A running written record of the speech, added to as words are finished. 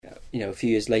a few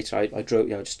years later, I drove,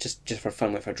 just for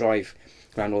fun, went for a drive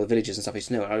around all the villages and stuff I used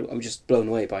to know. I was just blown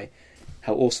away by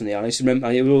how awesome they are. And I used to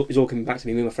remember, it was all coming back to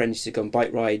me. Me and my friends used to go on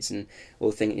bike rides and all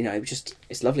the thing.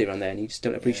 It's lovely around there, and you just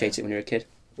don't appreciate it when you're a kid.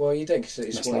 Well, you don't, because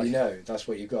it's That's what life. you know. That's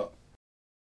what you got.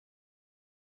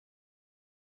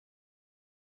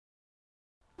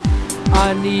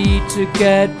 I need to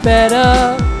get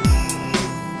better.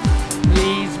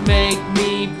 Please make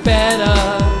me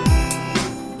better.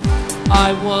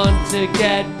 I want to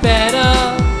get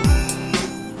better.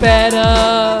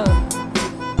 Better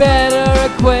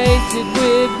acquainted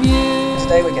with you.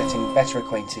 Today we're getting better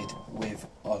acquainted with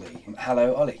Ollie.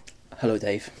 Hello, Ollie. Hello,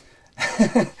 Dave.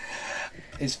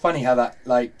 It's funny how that,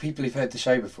 like, people who've heard the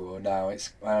show before now,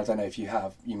 I don't know if you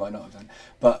have, you might not have done,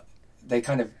 but they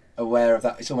kind of aware of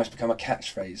that. It's almost become a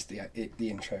catchphrase, the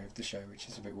intro of the show, which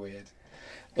is a bit weird.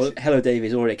 Well, hello, Dave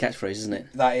is already a catchphrase, isn't it?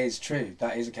 That is true.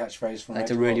 That is a catchphrase from I had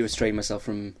Red to really Dwarf. restrain myself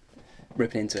from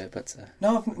ripping into it, but...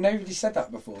 No, nobody said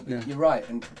that before, but No. you're right,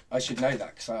 and I should know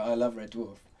that, because I love Red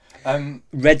Dwarf.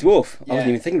 Red Dwarf? I Yeah. wasn't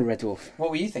even thinking of Red Dwarf. What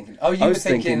were you thinking? Oh, you I were was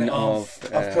thinking thinking of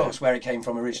of, course, where it came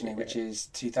from originally, which is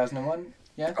 2001,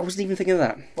 yeah? I wasn't even thinking of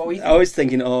that. What were you I was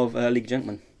thinking of League of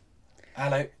Gentlemen.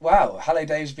 Hello, wow, Hello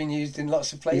Dave's been used in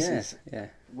lots of places. Yeah.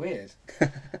 Weird.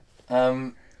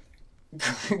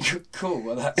 Cool.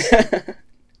 Well, that's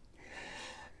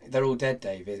they're all dead,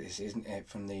 Dave, isn't it?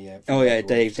 From the from Oh, the yeah, Dwarf,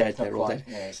 Dave so dead, it's not they're all quite- dead.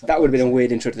 yeah, it's not That would have quite been a the weird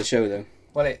same. intro to the show, though.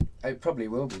 Well, it probably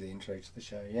will be the intro to the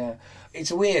show. Yeah,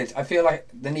 it's weird. I feel like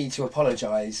the need to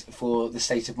apologise for the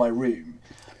state of my room,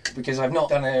 because I've not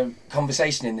done a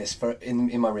conversation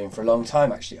in my room for a long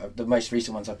time. Actually, the most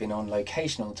recent ones I've been on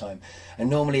location all the time, and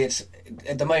normally at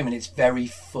the moment it's very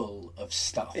full of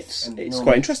stuff. It's And it's normally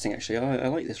quite interesting, actually. I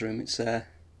like this room. It's I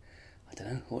don't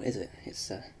know, what is it?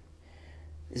 It's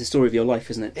a story of your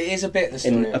life, isn't it? It is a bit the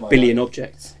story In of a my billion life.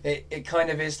 objects. It kind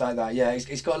of is like that, yeah.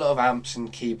 It's got a lot of amps and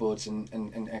keyboards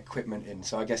and equipment in,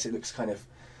 so I guess it looks kind of,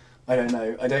 I don't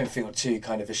know, I don't feel too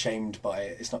kind of ashamed by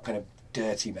it. It's not kind of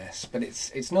dirty mess, but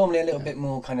it's normally a little bit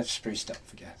more kind of spruced up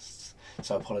for guests,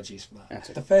 so apologies for that. That's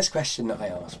okay. The first question that I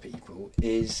ask people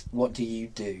is, what do you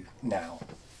do now?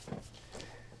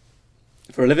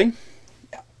 For a living?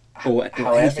 Or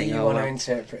However anything, you want to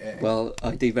interpret it. Well,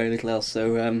 I do very little else.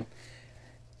 So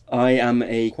I am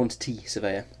a quantity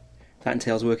surveyor. That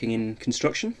entails working in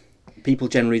construction. People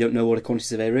generally don't know what a quantity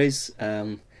surveyor is.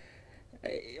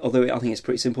 Although I think it's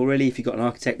pretty simple, really. If you've got an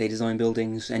architect, they design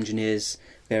buildings, engineers,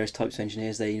 various types of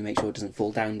engineers, they make sure it doesn't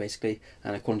fall down, basically.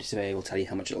 And a quantity surveyor will tell you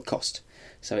how much it'll cost.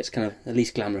 So it's kind of the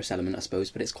least glamorous element, I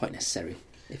suppose, but it's quite necessary.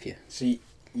 So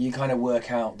you kind of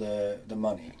work out the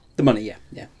money. The money, yeah,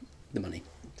 the money.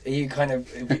 Are you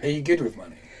good with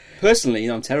money? Personally,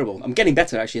 I'm terrible. I'm getting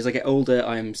better, actually. As I get older,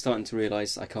 I'm starting to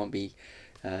realise I can't be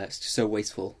so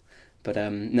wasteful. But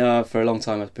no, for a long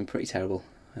time I've been pretty terrible.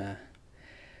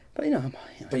 But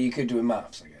But you could do with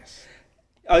maths, I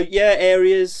guess. Yeah,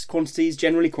 areas, quantities.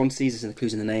 Generally, quantities is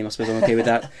included in the name. I suppose I'm okay with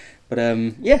that. But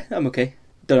yeah, I'm okay.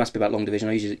 Don't ask me about long division.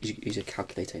 I use a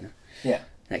calculator now. Yeah.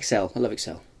 And Excel. I love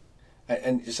Excel.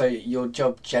 And so your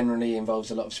job generally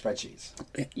involves a lot of spreadsheets.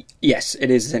 Yes, it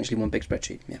is essentially one big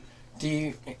spreadsheet. Yeah. Do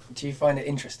you find it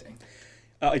interesting?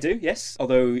 I do, yes.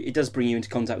 Although it does bring you into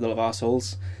contact with a lot of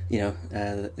arseholes.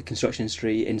 The construction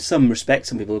industry, in some respects,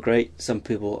 some people are great. Some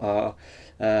people are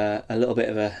a little bit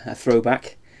of a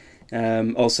throwback.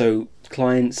 Also,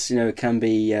 clients, can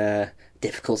be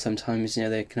difficult sometimes.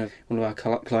 They're kind of, one of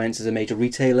our clients is a major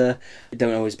retailer. They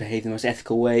don't always behave the most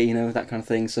ethical way, that kind of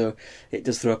thing. So it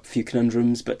does throw up a few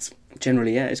conundrums, but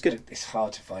generally, yeah, it's good. It's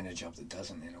hard to find a job that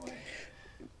doesn't, in a way.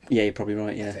 Yeah, you're probably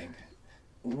right. I Yeah. think.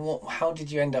 How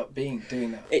did you end up doing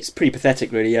that? It's pretty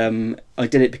pathetic, really. I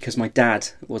did it because my dad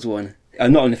was one.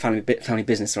 I'm not in a family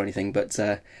business or anything, but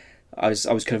I was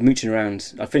kind of mooching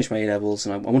around. I finished my A levels,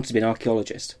 and I wanted to be an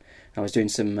archaeologist. I was doing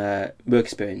some work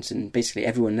experience, and basically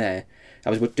everyone there. I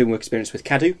was doing work experience with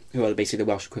Cadw, who are basically the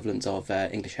Welsh equivalent of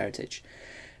English Heritage,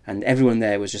 and everyone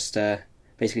there was just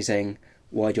basically saying,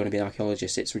 "Why do you want to be an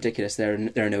archaeologist? It's ridiculous. There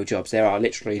are no jobs. There are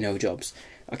literally no jobs."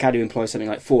 Cadw employs something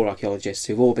like 4 archaeologists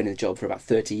who've all been in the job for about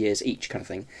 30 years each, kind of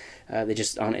thing. There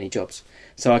just aren't any jobs.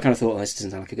 So I kind of thought, this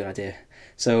doesn't sound like a good idea.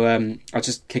 So I was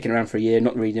just kicking around for a year,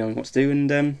 not really knowing what to do,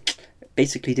 and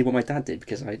basically did what my dad did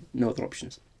because I had no other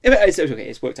options. It's okay.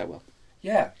 It's worked out well.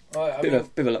 Yeah. Well, I Bit mean,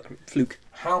 of a luck fluke.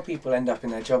 how people end up in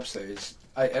their jobs, though, is...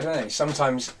 I don't know,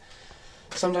 sometimes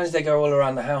they go all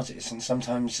around the houses, and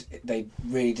sometimes they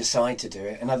really decide to do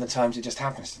it, and other times it just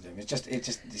happens to them.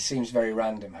 It seems very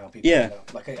random how people Yeah. end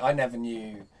up. Like I never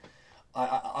knew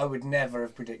I would never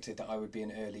have predicted that I would be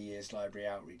an early years library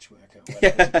outreach worker when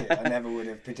I was a kid. I never would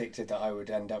have predicted that I would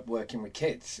end up working with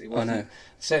kids. It wasn't,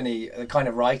 certainly the kind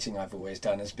of writing I've always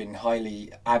done has been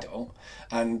highly adult,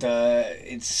 and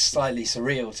it's slightly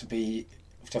surreal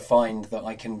to find that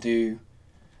I can do,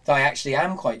 that I actually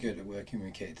am quite good at working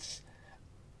with kids.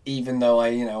 Even though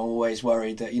I, always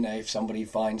worried that, if somebody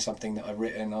finds something that I've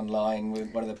written online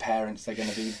with one of the parents, they're going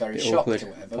to be very shocked awkward, or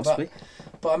whatever. Possibly.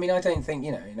 But I mean, I don't think,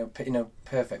 in a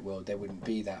perfect world, there wouldn't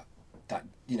be that,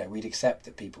 we'd accept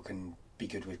that people can be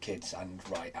good with kids and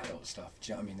write adult stuff.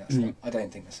 Do you know what I mean? That's not, I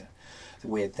don't think that's a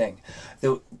weird thing.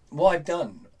 What I've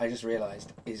done, I just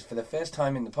realised, is for the first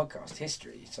time in the podcast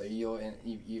history, so you're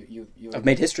I've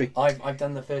made history. I've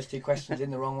done the first 2 questions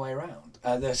in the wrong way around.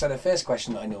 So the first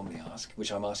question that I normally ask,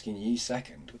 which I'm asking you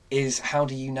second, is how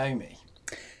do you know me?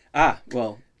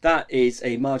 Well, that is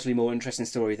a marginally more interesting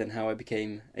story than how I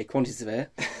became a quantity surveyor.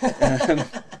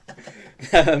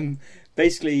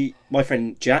 Basically, my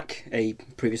friend Jack, a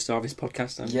previous star of this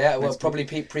podcast. Probably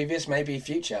previous, maybe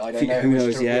future. I don't know. Who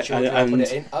knows? Yeah, and put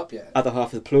it up yet. Other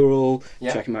half of the plural.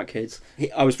 Checking out kids.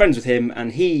 I was friends with him,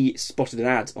 and he spotted an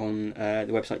ad on the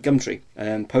website Gumtree,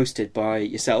 posted by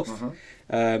yourself,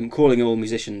 calling all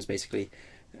musicians. Basically,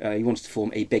 he wanted to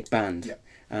form a big band. Yeah.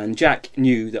 And Jack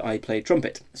knew that I played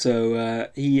trumpet, so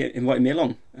he invited me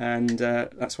along, and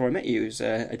that's where I met you. It was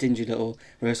a dingy little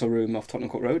rehearsal room off Tottenham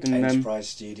Court Road. And, Enterprise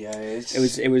Studios.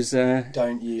 It was.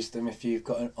 Don't use them if you've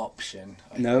got an option.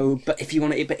 But if you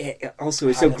want to, also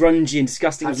it's so grungy and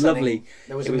disgusting. It was lovely.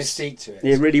 There was a mystique to it.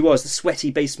 It really was. The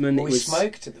sweaty basement. Well, we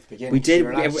smoked at the beginning. We did.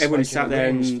 Everyone sat there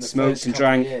and smoked and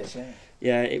drank.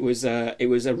 Yeah, it was a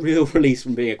real release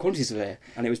from being a quantity surveyor,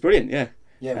 and it was brilliant. Yeah.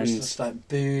 Yeah, it was just like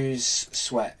booze,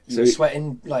 sweat. You were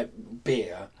sweating like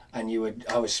beer, and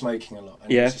I was smoking a lot.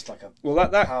 And it was just like a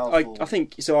I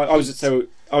think so. I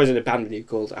was in a band with you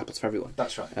called Apples for Everyone.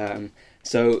 That's right.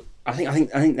 So I think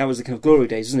that was the kind of glory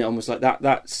days, wasn't it? Almost like that.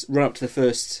 That's run up to the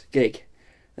first gig.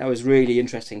 That was really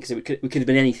interesting because we could have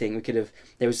been anything. We could have.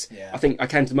 There was. Yeah. I think I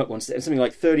counted them up once. There was something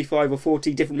like 35 or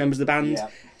 40 different members of the band. Yeah.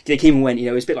 They came and went,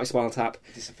 it was a bit like Spinal Tap.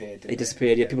 They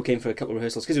disappeared. Yeah, people came for a couple of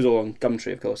rehearsals because it was all on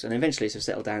Gumtree, of course. And eventually, sort of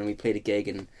settled down. And we played a gig,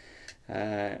 and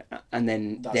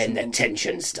then the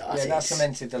tension started. Yeah, that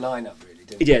cemented the lineup, really,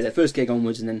 didn't it? Yeah, the first gig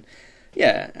onwards, and then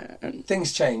and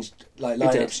things changed. Like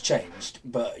lineups changed,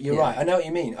 but you're right. I know what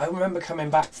you mean. I remember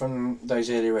coming back from those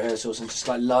early rehearsals and just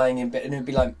like lying in bed, and it'd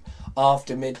be like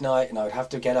after midnight, and I would have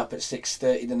to get up at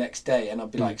 6:30 the next day, and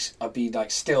I'd be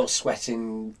like still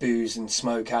sweating booze and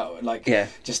smoke out,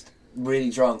 just really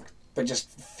drunk, but just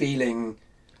feeling,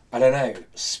 I don't know,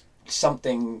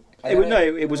 something.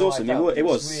 It was awesome. It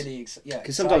was really,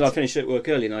 because sometimes I finish at work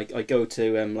early, and I go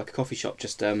to like a coffee shop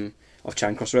just off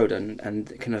Charing Cross Road, and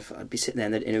kind of I'd be sitting there,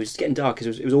 and it was getting dark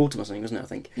because it was autumn or something, wasn't it? I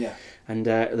think. Yeah. And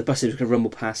the buses would kind of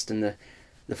rumble past, and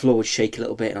the floor would shake a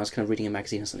little bit, and I was kind of reading a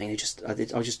magazine or something.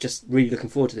 I was just really looking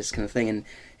forward to this kind of thing, and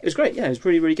it was great. Yeah, it was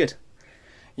really, really good.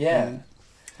 Yeah.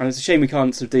 And it's a shame we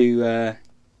can't sort of do.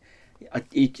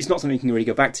 It's not something you can really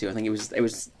go back to. I think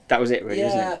that was it, really,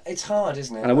 wasn't it? Yeah, it's hard,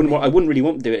 isn't it? And I wouldn't really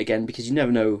want to do it again because you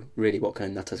never know really what kind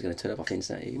of nutter's going to turn up off the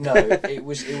internet. No, it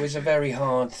was a very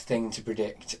hard thing to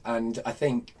predict, and I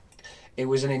think it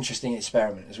was an interesting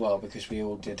experiment as well because we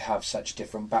all did have such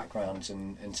different backgrounds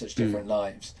and such different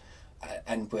lives,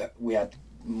 and we had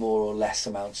more or less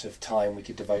amounts of time we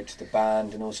could devote to the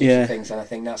band and all sorts of things. And I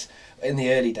think that's in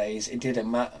the early days it didn't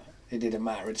matter. It didn't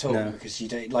matter at all because you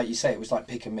don't, like you say, it was like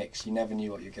pick and mix. You never knew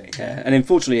what you were going to get. And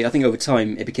unfortunately, I think over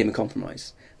time it became a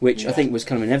compromise, which I think was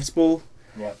kind of inevitable.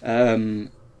 Yeah. And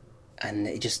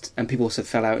it just people sort of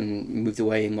fell out and moved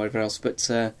away and whatever else. But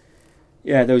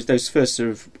those first sort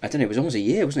of, I don't know, it was almost a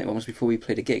year, wasn't it? Almost before we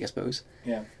played a gig, I suppose.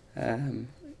 Yeah.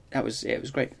 It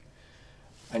was great.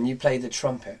 And you played the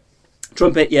trumpet.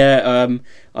 Trumpet, yeah.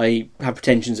 I have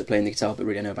pretensions at playing the guitar, but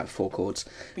really I know about 4 chords.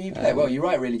 But you play well. You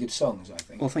write really good songs, I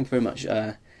think. Well, thank you very much.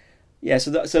 So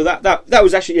that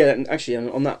was actually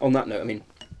on that note. I mean,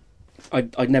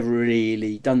 I'd never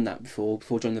really done that before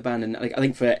joining the band, and I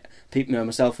think for people,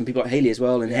 myself and people like Haley as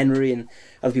well, and Henry and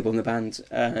other people in the band,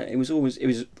 it was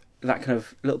that kind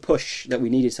of little push that we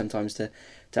needed sometimes to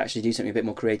actually do something a bit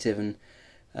more creative and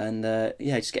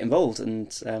just get involved,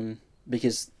 and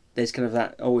because there's kind of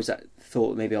that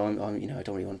thought maybe I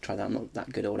don't really want to try that, I'm not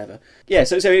that good or whatever. Yeah,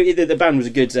 so the band was a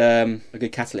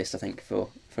good catalyst, I think, for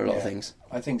a lot of things.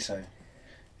 I think so.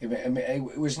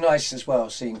 It was nice as well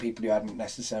seeing people who hadn't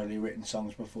necessarily written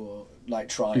songs before, like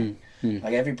trying.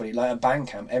 Like everybody, like at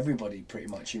Bandcamp, everybody pretty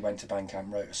much who went to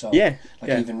Bandcamp wrote a song. Yeah.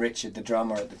 Even Richard, the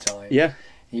drummer at the time. Yeah.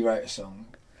 He wrote a song.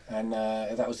 And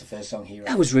that was the first song he wrote.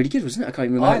 That was really good, wasn't it? I can't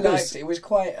even remember. I liked it. It was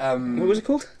quite... what was it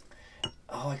called?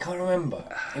 Oh, I can't remember.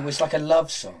 It was like a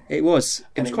love song. It was. It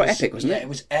And was quite epic, wasn't Yeah, it? it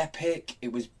was epic.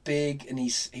 It was big, and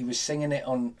he was singing it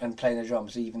on and playing the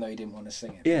drums, even though he didn't want to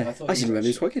sing it. Yeah, I thought I seem to remember it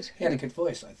was quite good. He had a good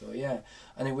voice, I thought. Yeah,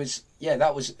 and it was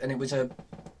a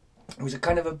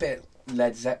kind of a bit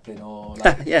Led Zeppelin or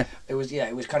like Yeah. it was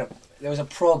kind of, there was a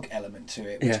prog element to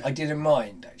it, which Yeah. I didn't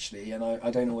mind actually, and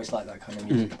I don't always like that kind of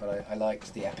music, but I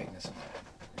liked the epicness of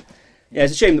it. Yeah,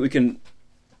 it's a shame that we couldn't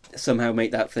somehow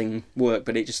make that thing work,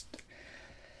 but it just...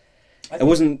 It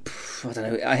wasn't, I don't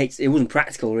know, it wasn't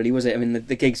practical really, was it? I mean,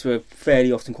 the gigs were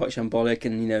fairly often quite shambolic,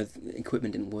 and, you know, the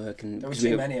equipment didn't work. And There was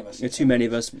too many of us. There were too many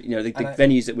of us. You know, the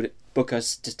venues that would book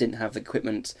us just didn't have the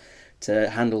equipment to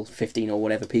handle 15 or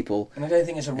whatever people. And I don't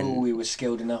think as a rule we were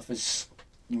skilled enough as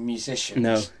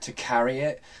musicians to carry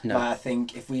it. No. But I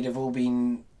think if we'd have all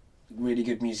been really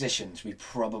good musicians, we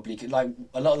probably could. Like,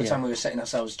 a lot of the time we were setting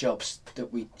ourselves jobs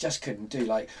that we just couldn't do.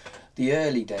 Like, the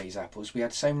early days, Apples, we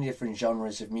had so many different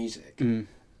genres of music,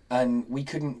 and we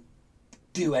couldn't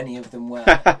do any of them well.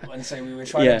 And so we were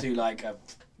trying to do like a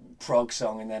prog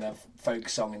song, and then a folk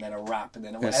song, and then a rap, and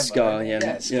then a whatever.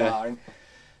 Ska, ska. And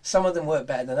some of them worked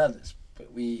better than others,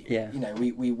 but we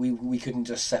couldn't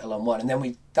just settle on one. And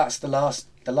then that's the last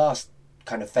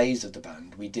kind of phase of the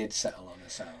band. We did settle on a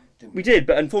sound, didn't we? We did,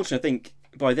 but unfortunately, I think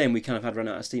by then we kind of had run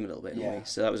out of steam a little bit, didn't we?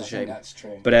 So that was a shame. That's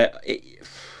true. But I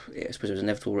suppose it was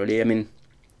inevitable, really. I mean,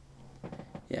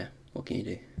 yeah, what can you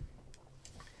do?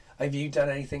 Have you done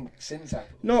anything since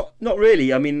Apples? Not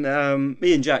really. I mean,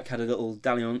 me and Jack had a little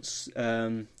dalliance,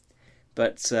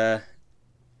 but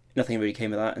nothing really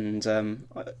came of that. And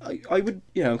I would,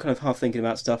 you know, I'm kind of half thinking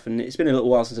about stuff, and it's been a little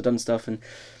while since I've done stuff, and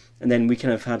then we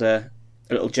kind of had a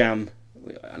little jam.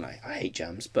 And I hate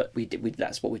jams, but we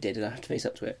that's what we did, and I have to face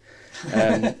up to it.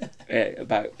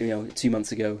 About 2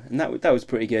 months ago, and that was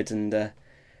pretty good, and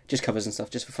just covers and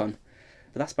stuff, just for fun.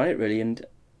 But that's about it, really. And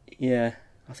yeah,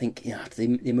 I think after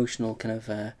the emotional kind of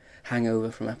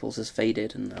hangover from Apples has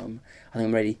faded, and I think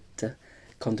I'm ready to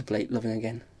contemplate loving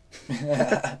again.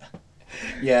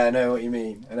 Yeah, I know what you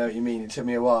mean. It took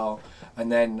me a while,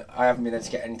 and then I haven't been able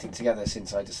to get anything together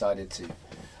since I decided to.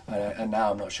 And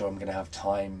now I'm not sure I'm going to have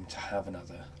time to have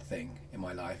another thing in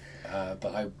my life.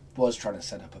 But I was trying to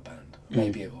set up a band.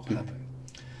 Maybe it will happen.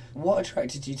 What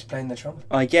attracted you to playing the trumpet?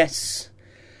 I guess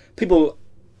people...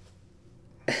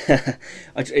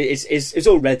 it's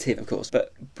all relative, of course,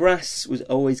 but brass was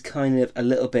always kind of a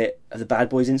little bit of the bad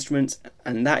boys' instrument,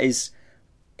 and that is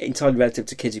entirely relative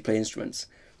to kids who play instruments.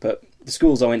 But the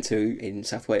schools I went to in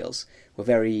South Wales were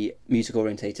very music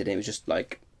orientated, and it was just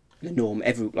like the norm.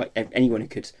 Anyone who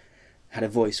had a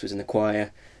voice was in the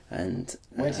choir. And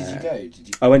where did you go?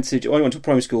 I went to a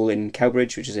primary school in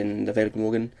Cowbridge, which is in the Vale of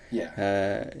Glamorgan.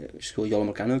 Yeah. Which is called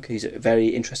Iolo Morgannwg. He's a very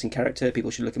interesting character.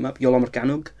 People should look him up. Iolo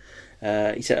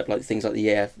Morgannwg. He set up like things like the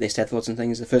Eisteddfods and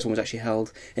things. The first one was actually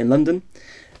held in London,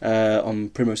 on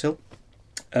Primrose Hill.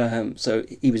 So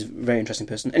he was a very interesting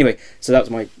person. Anyway, so that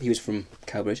was he was from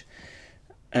Cowbridge.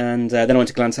 And then I went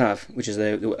to Glantaf, which is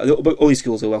all these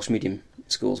schools are Welsh medium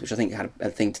schools, which I think had a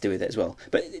thing to do with it as well.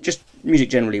 But just music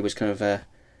generally was kind of a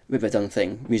bit of a done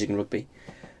thing, music and rugby.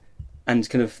 And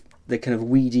the kind of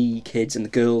weedy kids and the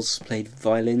girls played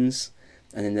violins,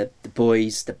 and then the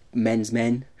boys, the men's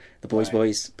men, the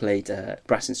boys played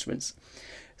brass instruments.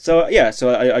 So I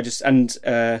just, and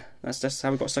that's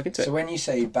how we got stuck into it. So when you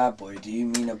say bad boy, do you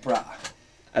mean a brat?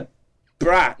 A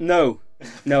brat? No,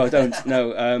 I don't.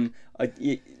 No,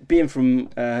 being from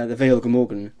the Vale of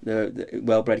Glamorgan, the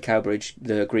well-bred Cowbridge,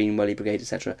 the Green Welly Brigade,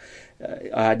 etc.,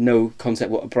 I had no concept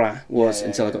what a brat was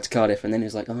until I got to Cardiff, and then it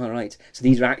was like, oh, right. So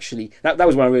these are actually... That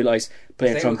was when I realised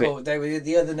playing a trumpet... They were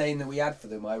the other name that we had for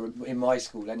them, in my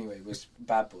school anyway, was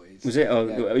Bad Boys. Was it? Oh,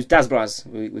 yeah. It was Daz Braz,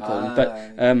 we called them.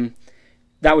 But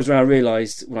that was when I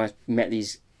realised, when I met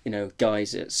these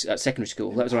guys at secondary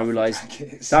school, that was when I realised...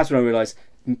 That's when I realised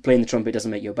playing the trumpet doesn't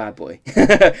make you a bad boy.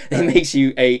 It makes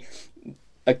you a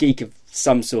geek of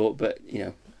some sort, but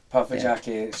puffer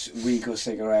jackets, Regal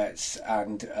cigarettes,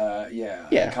 and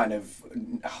a kind of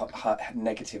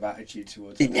negative attitude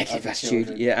towards negative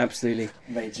attitude. Yeah, absolutely.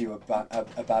 Made you a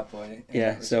bad boy.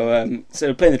 Yeah. So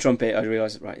playing the trumpet, I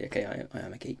realised, right, okay, I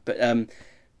am a geek. But I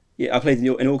played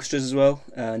in orchestras as well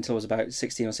until I was about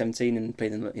 16 or 17, and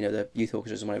played in the youth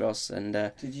orchestras and whatever else. And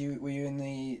were you in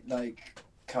the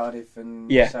Cardiff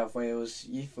and South Wales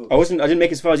youth orchestra? I didn't make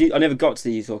it as far as youth. I never got to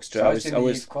the youth orchestra. So I was in the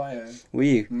youth choir. Were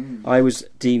you? I was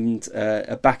deemed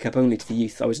a backup only to the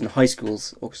youth. I was in the high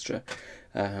school's orchestra,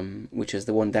 which is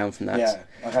the one down from that. Yeah,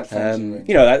 I've had friends.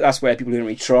 That's where people don't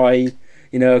really try.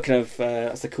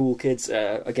 That's the cool kids.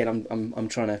 Again, I'm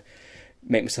trying to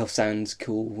make myself sound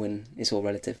cool when it's all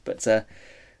relative, but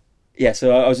yeah,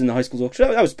 so I was in the high school orchestra.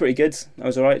 That was pretty good. That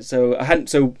was all right.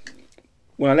 So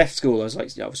when I left school, I was like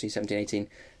obviously 17, 18.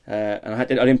 And I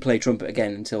didn't play trumpet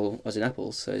again until I was in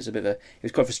Apples, so it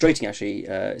was quite frustrating actually.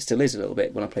 It still is a little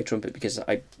bit when I play trumpet because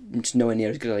I'm just nowhere near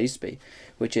as good as I used to be,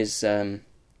 which is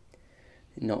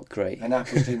not great. And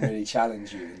Apples didn't really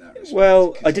challenge you in that respect.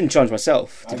 Well, I didn't challenge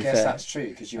myself. I guess that's true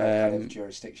because you had kind of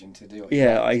jurisdiction to do it.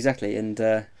 Yeah, exactly, and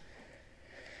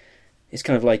it's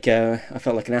kind of like I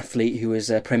felt like an athlete who was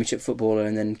a Premiership footballer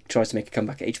and then tries to make a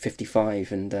comeback at age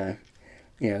 55, and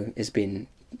has been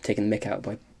taken the mick out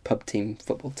by pub team,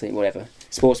 football team, whatever,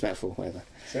 sports metaphor, whatever.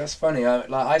 So that's funny.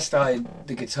 I started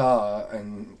the guitar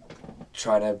and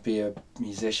trying to be a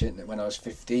musician when I was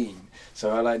 15.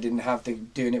 So I didn't have the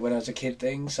doing it when I was a kid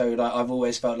thing. So I've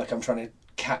always felt like I'm trying to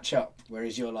catch up,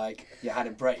 whereas you're like you had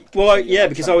a break. Well,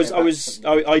 because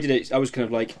I did it. I was kind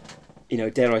of like,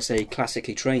 dare I say,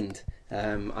 classically trained.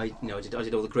 I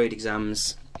did all the grade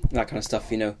exams, that kind of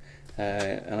stuff, and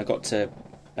I got to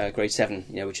grade 7,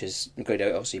 which is grade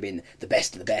 8, obviously being the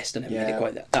best of the best. I never made it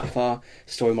quite that far.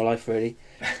 Story of my life, really.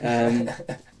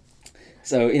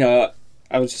 So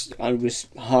I was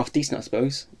half decent, I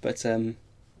suppose, but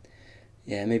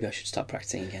maybe I should start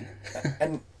practicing again.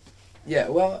 And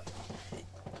well,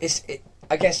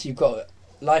 I guess you've got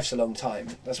life's a long time.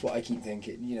 That's what I keep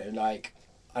thinking.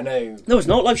 I know. No, it's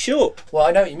not. Life's short. Well,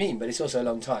 I know what you mean, but it's also a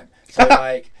long time. So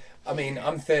I mean,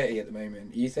 I'm 30 at the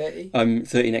moment. Are you 30? I'm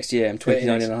 30 next year. I'm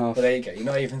 29 and a half. Well, there you go. You're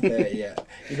not even 30 yet.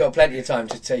 You've got plenty of time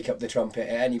to take up the trumpet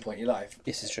at any point in your life.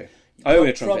 This is true. I own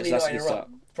a trumpet, so that's a good start.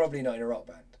 Probably not in a rock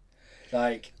band.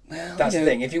 That's the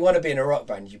thing. If you want to be in a rock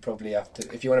band, you probably have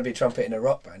to. If you want to be a trumpet in a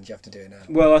rock band, you have to do it now.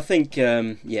 Well, I think,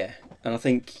 and I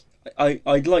think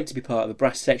I'd like to be part of a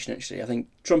brass section, actually. I think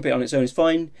trumpet on its own is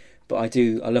fine, but I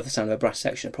love the sound of a brass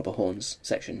section, a proper horns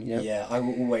section, Yeah, I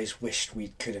always wished we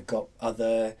could have got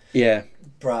other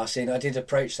brass in. I did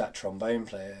approach that trombone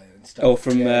player and stuff. Oh,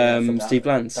 from Steve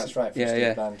Bland's? That's right, from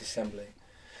Steve Bland Assembly.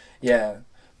 Yeah,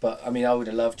 but I mean, I would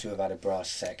have loved to have had a brass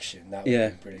section. That would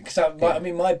have been brilliant. Because I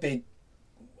mean, my big,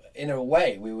 in a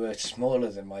way, we were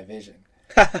smaller than my vision.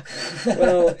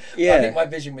 Well, yeah. I think my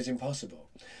vision was impossible.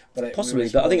 Possibly,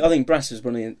 but I think brass was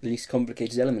one of the least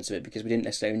complicated elements of it because we didn't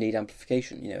necessarily need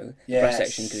amplification. The brass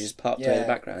section could just part play in the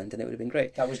background, and it would have been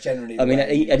great. That was generally. I mean,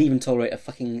 I'd even tolerate a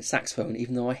fucking saxophone,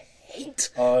 even though I hate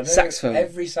saxophone.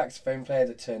 Every saxophone player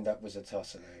that turned up was a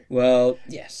tosser, though. Well,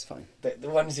 yes, fine. The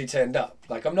ones who turned up,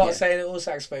 I'm not saying that all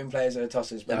saxophone players are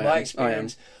tossers, but in my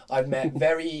experience, I've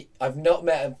not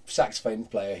met a saxophone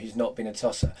player who's not been a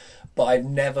tosser, but I've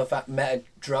never met a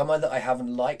drummer that I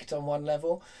haven't liked on one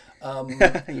level.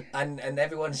 And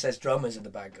everyone says drummers are the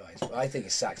bad guys, but I think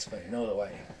it's saxophone all the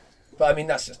way. But I mean,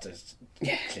 that's just a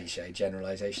cliche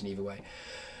generalisation either way.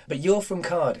 But you're from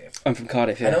Cardiff. I'm from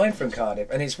Cardiff, yeah. And I'm from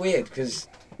Cardiff, and it's weird because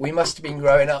we must have been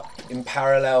growing up in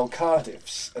parallel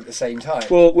Cardiffs at the same time.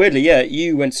 Well, weirdly, yeah,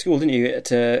 you went to school, didn't you, at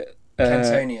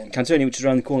Cantonian, which is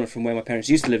around the corner from where my parents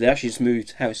used to live. They actually just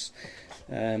moved house.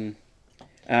 And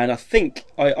I think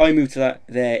I moved to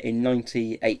there in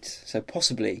 98, so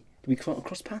possibly... Did we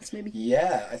cross paths, maybe?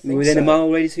 Yeah, I think so. We were within a mile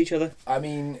radius of each other? I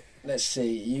mean, let's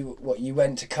see. You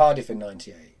went to Cardiff in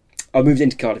 98? I moved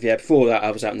into Cardiff, yeah. Before that, I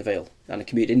was out in the Vale, and I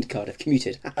commuted into Cardiff.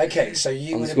 Okay, so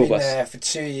you would have been there for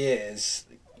 2 years.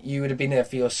 You would have been there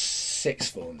for your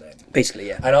sixth form then? Basically,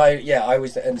 yeah. And I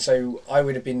was there, and so I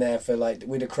would have been there for,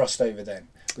 we'd have crossed over then.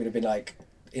 We'd have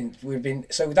been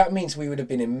so that means we would have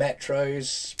been in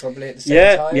Metros probably at the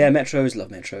same time. Yeah, Metros, love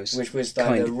Metros. Which was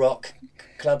the rock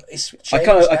club.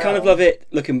 I kind of love it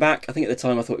looking back. I think at the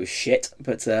time I thought it was shit,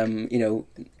 but it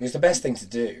was the best thing to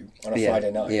do on a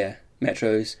Friday night. Yeah,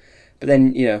 Metros. But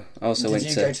then I also went to.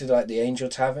 Did you go to the Angel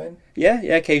Tavern? Yeah.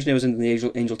 Occasionally I was in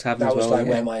the Angel Tavern as well. That was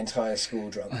where my entire school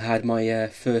drunk. I had my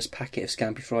first packet of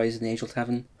Scampi fries in the Angel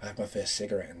Tavern. I had my first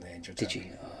cigarette in the Angel Tavern. Did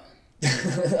you? Oh.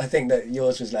 I think that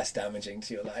yours was less damaging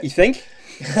to your life. You think?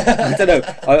 I don't know.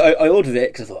 I ordered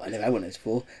it because I thought I never had one of those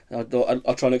before. I thought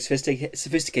I'll try and look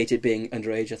sophisticated being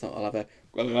underage. I thought I'll have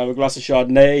a glass of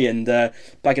Chardonnay and a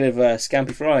packet of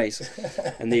Scampi fries.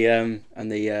 And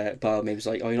the barmaid was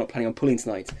like, "Oh, you're not planning on pulling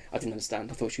tonight?" I didn't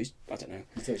understand. I thought she was. I don't know.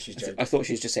 You thought she was joking. I thought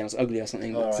she was just saying I was ugly or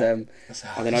something. But, right.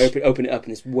 And then I opened it up,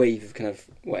 and this wave of kind of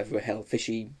whatever hell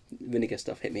fishy vinegar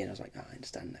stuff hit me, and I was like, I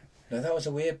understand now. No, that was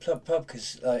a weird pub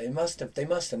because they must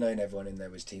have known everyone in there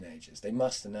was teenagers. They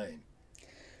must have known.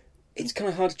 It's kind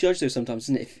of hard to judge though sometimes,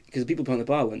 isn't it? Because the people behind the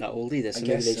bar weren't that old either, so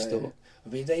maybe they just thought. I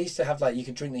mean, they used to have you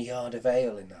could drink the yard of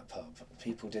ale in that pub.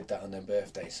 People did that on their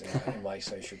birthdays in my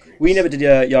social groups. We never did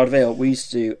a yard of ale. We used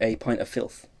to do a pint of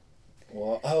filth.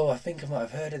 What? Oh, I think I might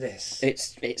have heard of this.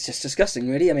 It's just disgusting,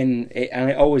 really. I mean, and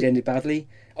it always ended badly,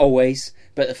 always.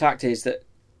 But the fact is that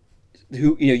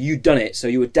who you'd done it, so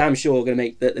you were damn sure going to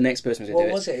make the next person was going to do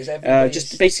it. What was it? Is everybody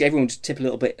just basically everyone would just tip a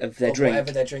little bit of their drink,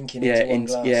 whatever they're drinking, into one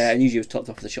glass. Yeah, and usually it was topped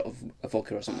off with a shot of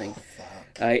vodka or something. Oh, fuck.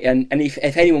 And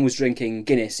if anyone was drinking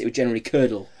Guinness, it would generally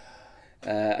curdle.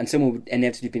 And someone would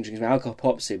inevitably be drinking some alcohol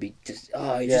pops, so it'd be just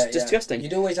disgusting.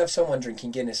 You'd always have someone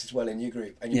drinking Guinness as well in your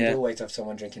group, and you'd always have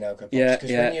someone drinking alcohol pops. Yeah,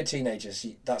 because when you're teenagers,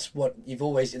 that's what you've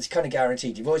always. It's kind of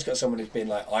guaranteed. You've always got someone who's been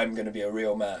like, "I'm going to be a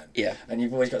real man." Yeah, and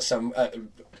you've always got some,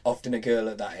 often a girl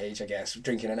at that age, I guess,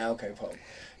 drinking an alcohol pop.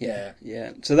 Yeah.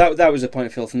 So that was a pint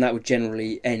of filth, and that would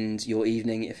generally end your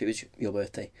evening if it was your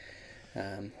birthday.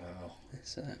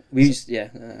 So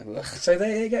So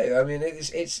there you go. I mean,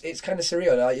 it's kind of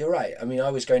surreal. Like, you're right. I mean,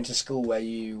 I was going to school where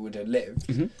you would have lived,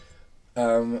 and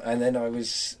then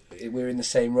we were in the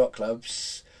same rock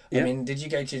clubs. Yeah. I mean, did you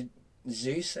go to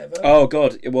Zeus ever? Oh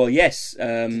God, well yes.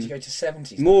 Did you go to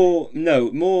 70s? More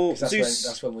That's Zeus.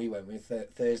 That's when we went with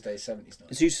Thursday 70s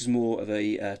night. Zeus was more of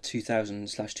a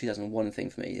 2000/2001 thing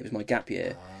for me. It was my gap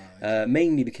year,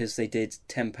 mainly because they did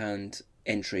 £10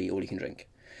 entry, all you can drink.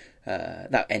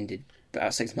 That ended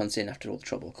about 6 months in after all the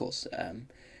trouble, of course.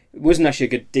 It wasn't actually a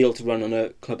good deal to run on a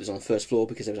club that was on the first floor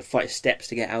because there was a flight of steps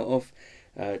to get out of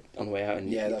on the way out,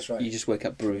 and that's right. You just wake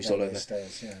up bruised all over.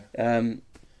 Stairs,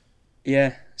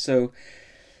 So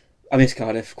I miss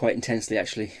Cardiff quite intensely,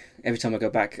 actually. Every time I go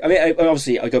back, I mean,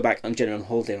 obviously I go back. I'm generally on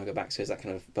holiday when I go back, so there's that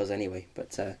kind of buzz anyway.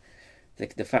 But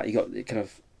the fact you got kind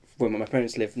of when my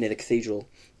parents live near the cathedral,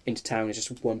 into town is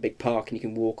just one big park, and you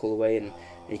can walk all the way, and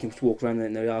you can walk around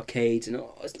in the arcades, and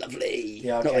it's lovely.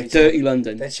 The arcades, not like dirty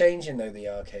London. They're changing though, the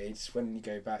arcades. When you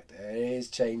go back there, it is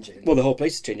changing. Well, the whole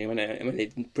place is changing. I mean, they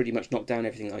pretty much knocked down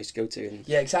everything I used to go to. And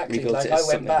exactly. rebuilt Like it I as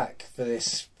went something. back for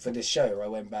this show. I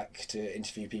went back to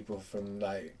interview people from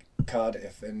like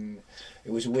Cardiff, and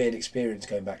it was a weird experience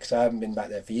going back because I haven't been back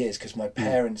there for years because my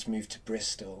parents moved to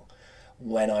Bristol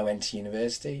when I went to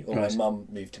university, or my mum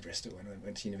moved to Bristol when I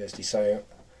went to university. So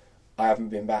I haven't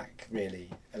been back really.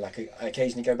 Like I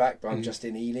occasionally go back, but I'm just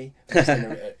in Ely. I'm just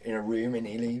in a room in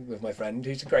Ely with my friend,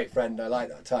 who's a great friend. I like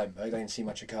that time, but I don't see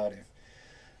much of Cardiff.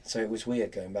 So it was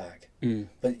weird going back.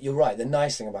 But you're right. The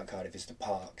nice thing about Cardiff is the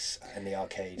parks and the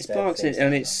arcades. It's parks,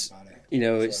 and it's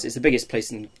it's the biggest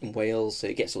place in Wales, so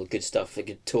it gets all the good stuff, the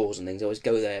good tours and things. I always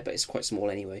go there, but it's quite small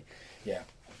anyway. Yeah.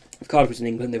 If Cardiff was in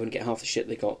England, they wouldn't get half the shit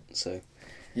they got. So.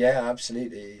 Yeah,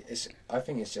 absolutely. I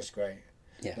think it's just great.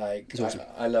 Yeah, like awesome.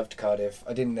 I loved Cardiff.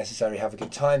 I didn't necessarily have a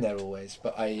good time there always,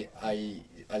 but I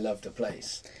loved the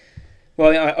place. Well,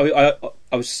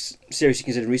 I was seriously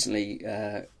considering recently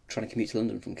trying to commute to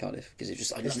London from Cardiff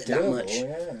because I loved it that much.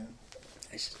 Yeah.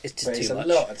 It's just but too it's much. a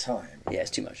lot of time. Yeah,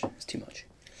 it's too much. It's too much.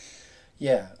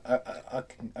 Yeah,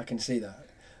 I can see that.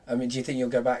 I mean, do you think you'll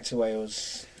go back to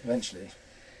Wales eventually?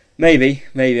 Maybe.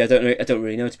 I don't know. I don't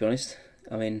really know, to be honest.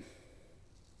 I mean,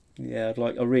 yeah, I'd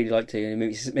really like to. It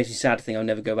makes me sad to think I'll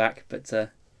never go back, but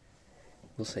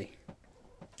we'll see.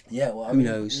 Yeah, well, who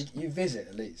knows? You visit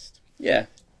at least. Yeah.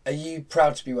 Are you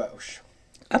proud to be Welsh?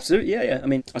 Absolutely. Yeah. I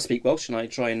mean, I speak Welsh, and I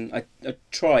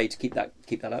try to keep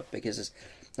that up because there's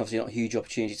obviously not a huge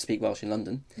opportunity to speak Welsh in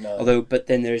London. No. But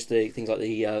then there's the things like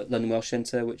the London Welsh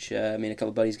Centre, which me and a couple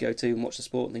of buddies go to and watch the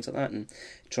sport and things like that, and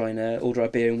try and order our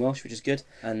beer in Welsh, which is good.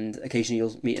 And occasionally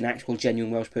you'll meet an actual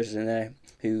genuine Welsh person in there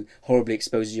who horribly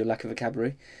exposes your lack of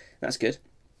vocabulary. That's good.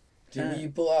 You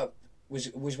brought up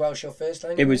was Welsh your first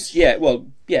language? It was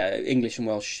English and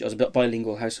Welsh. I was a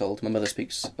bilingual household. My mother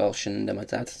speaks Welsh and my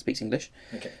dad speaks English.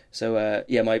 Okay. So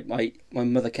my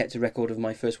mother kept a record of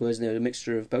my first words, and they were a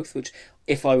mixture of both. Which,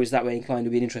 if I was that way inclined,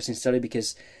 would be an interesting study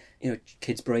because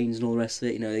kids' brains and all the rest of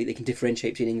it. They can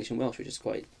differentiate between English and Welsh, which is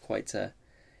quite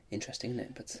interesting, isn't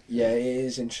it? But yeah, it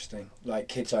is interesting. Like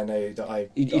kids I know that I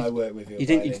work with. You'd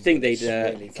think they'd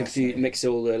really mix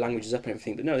all the languages up and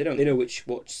everything, but no, they don't. They know what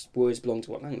words belong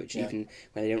to what language, even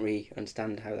when they don't really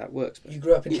understand how that works. But you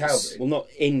grew up in Cowbridge? Well, not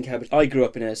in Cowbridge. I grew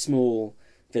up in a small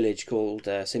village called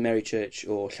St Mary Church,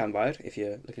 or Llanfair, if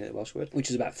you're looking at the Welsh word, which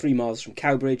is about 3 miles from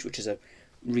Cowbridge, which is a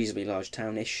reasonably large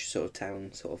townish sort of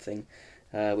town sort of thing,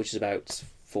 which is about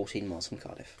 14 miles from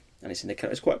Cardiff, and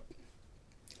it's quite.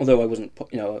 Although I wasn't,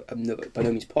 I'm by no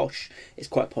means posh, it's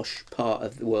quite a posh part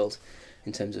of the world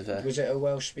in terms of... Was it a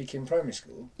Welsh-speaking primary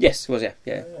school? Yes, it was, yeah.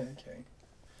 Oh, okay.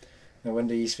 No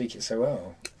wonder you speak it so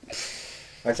well.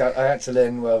 I had to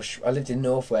learn Welsh. I lived in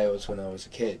North Wales when I was a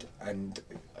kid, and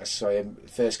so the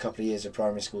first couple of years of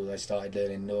primary school I started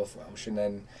learning North Welsh, and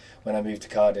then when I moved to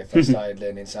Cardiff I started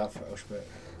learning South Welsh. But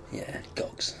yeah,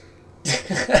 gogs.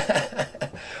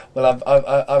 Well,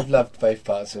 I've loved both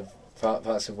parts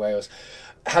of Wales.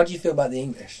 How do you feel about the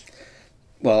English?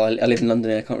 Well, I live in London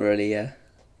and I can't really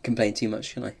complain too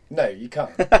much, can I? No, you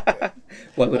can't.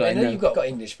 Why would I know know? you've got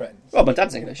English friends. Well, my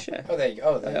dad's English, yeah. Oh, there you go.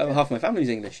 Oh, there you go. Half my family's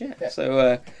English, yeah. Yeah.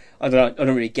 So I don't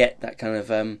really get that kind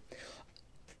of.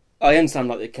 I understand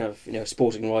like the kind of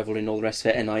sporting rivalry and all the rest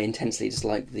of it, and I intensely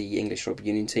dislike the English rugby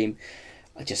union team.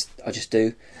 I just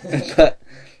do,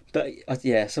 but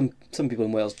yeah, some people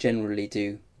in Wales genuinely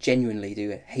do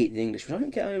hate the English, which I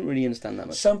don't really understand that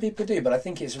much. Some people do, but I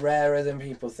think it's rarer than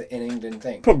people in England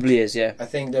think. Probably is, yeah. I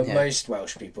think that most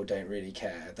Welsh people don't really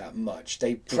care that much.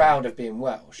 They're proud of being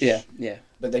Welsh. Yeah.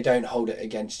 But they don't hold it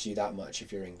against you that much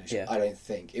if you're English. Yeah. I don't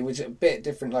think. It was a bit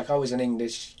different. Like, I was an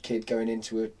English kid going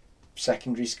into a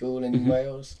secondary school in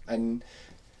Wales, and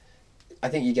I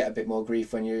think you get a bit more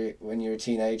grief when you're a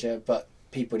teenager, but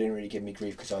people didn't really give me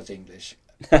grief because I was English.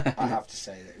 I have to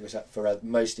say that it was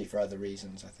mostly for other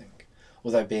reasons, I think.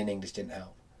 Although being English didn't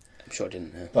help. I'm sure it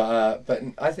didn't. No. But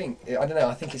I think, I don't know,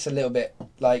 I think it's a little bit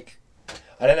like,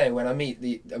 I don't know, when I meet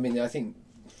I think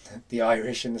the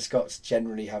Irish and the Scots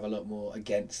generally have a lot more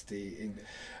against than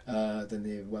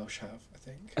the Welsh have, I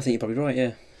think. I think you're probably right,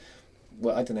 yeah.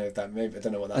 Well, I don't know if that, maybe, I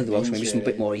don't know what that means. The Welsh maybe some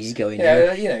bit more easygoing.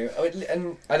 Yeah,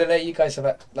 and I don't know, you guys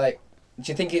have, like,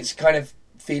 do you think it's kind of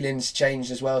feelings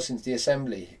changed as well since the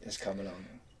Assembly has come along?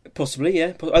 Possibly,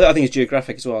 yeah. I think it's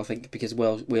geographic as well. I think because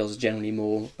Wales is generally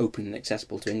more open and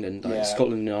accessible to England. Like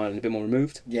Scotland and Ireland are a bit more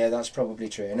removed. Yeah, that's probably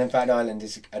true. And in fact, Ireland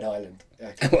is an island.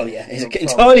 Well, yeah, it's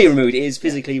entirely removed. It is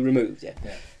physically removed. Yeah.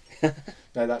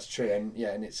 No, that's true,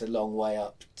 and it's a long way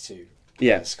up to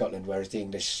Scotland. Whereas the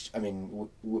English, I mean,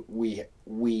 we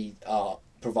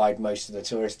provide most of the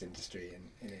tourist industry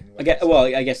in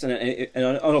Wales. I guess,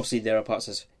 and obviously there are parts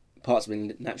of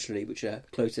England naturally which are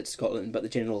closer to Scotland, but the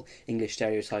general English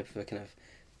stereotype of a kind of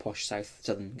posh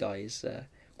southern guy is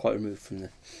quite removed from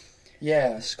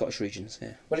the Scottish regions.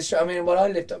 Yeah. Well, it's true. I mean, I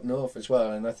lived up north as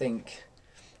well, and I think,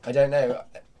 I don't know,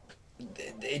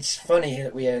 it's funny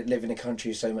that we live in a country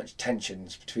with so much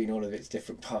tensions between all of its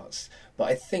different parts, but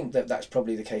I think that that's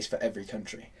probably the case for every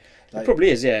country. Like, it probably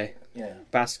is, yeah. Yeah.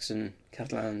 Basques and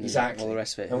Catalans and all the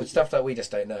rest of it. And with stuff that we just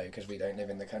don't know because we don't live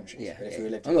in the country. Yeah, but if we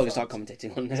lived I'm not going to start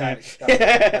commentating on that. Exactly.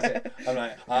 That's it. I'm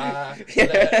like,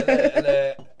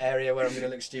 the area where I'm going to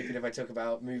look stupid if I talk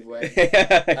about Move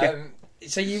Away.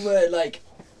 So you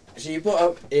brought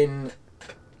up in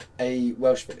a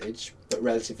Welsh village, but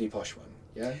relatively posh one.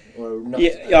 Yeah, or not?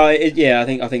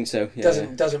 I think so. Yeah.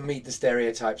 Doesn't meet the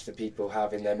stereotypes that people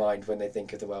have in their mind when they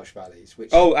think of the Welsh valleys.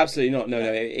 Which absolutely not. No.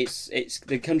 It's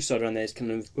the countryside around there is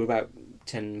kind of, we're about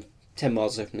 10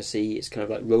 miles away from the sea. It's kind of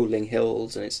like rolling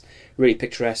hills, and it's really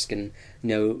picturesque, and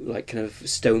like kind of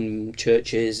stone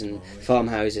churches and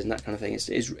farmhouses and that kind of thing.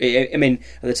 I mean,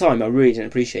 at the time I really didn't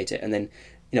appreciate it, and then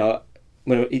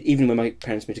even when my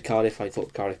parents moved to Cardiff, I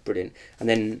thought Cardiff brilliant. And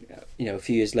then, a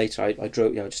few years later, I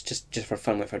drove, just for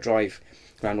fun, went for a drive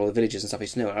around all the villages and stuff I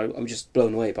used to know. I was just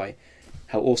blown away by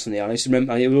how awesome they are. And I used to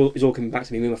remember, it was all coming back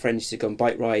to me. Me and my friends used to go on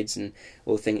bike rides and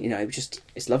all the thing.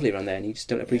 It's lovely around there, and you just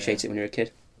don't appreciate it when you're a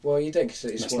kid. Well, you don't, because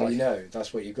it's what you know.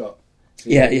 That's what you got. So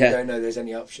you don't know there's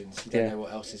any options. You don't know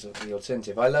what else is the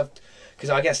alternative. I loved, because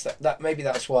I guess that maybe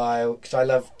that's why, because I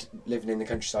loved living in the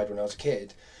countryside when I was a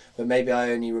kid. But maybe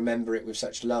I only remember it with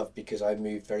such love because I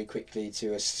moved very quickly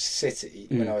to a city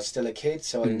when I was still a kid,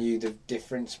 so I knew the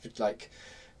difference. Like,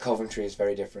 Coventry is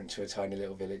very different to a tiny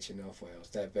little village in North Wales.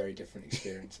 They're very different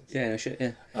experiences. Yeah, no shit,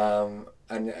 yeah.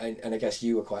 And I guess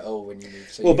you were quite old when you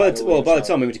moved. So by the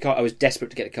time I moved to Cardiff, I was desperate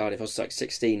to get to Cardiff. I was like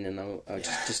 16, and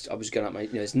I was going out my.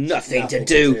 There's nothing to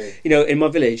do. In my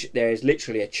village, there is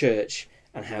literally a church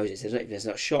and houses. There's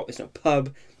not a shop. There's no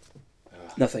pub.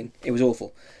 Nothing. It was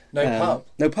awful. No pub?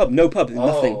 No pub,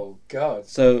 nothing. Oh, God.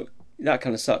 So that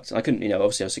kind of sucked. I couldn't,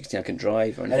 obviously I was 16, I couldn't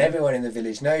drive or anything. And everyone in the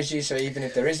village knows you, so even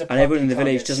if there is a pub, and everyone in the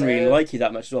village doesn't really like you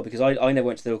that much as well, because I never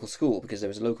went to the local school, because there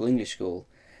was a local English school,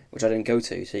 which I didn't go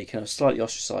to, so you're kind of slightly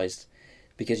ostracised,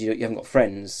 because you haven't got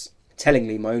friends.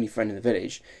 Tellingly, my only friend in the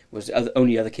village was the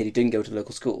only other kid who didn't go to the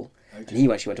local school, and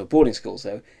he actually went to a boarding school,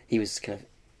 so he was kind of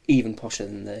even posher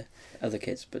than the other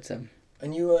kids. But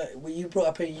And were you brought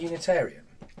up a Unitarian?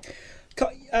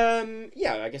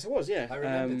 Yeah, I guess it was. Yeah, I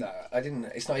remembered that. I didn't.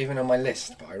 It's not even on my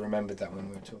list, but I remembered that when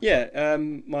we were talking. Yeah,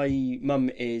 my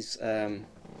mum is,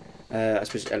 I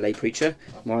suppose, a lay preacher.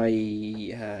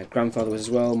 My grandfather was as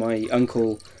well. My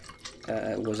uncle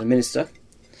was a minister,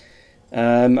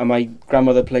 and my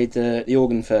grandmother played the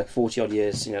organ for 40 odd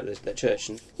years. At the church.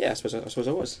 And yeah, I suppose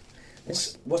I was.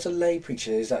 What's a lay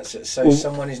preacher? Is that so?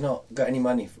 Someone who's not got any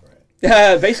money for it.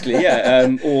 Basically,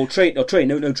 yeah, or train.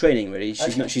 No training really.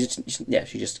 She's not. She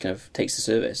just kind of takes the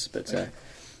service, but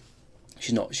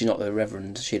she's not the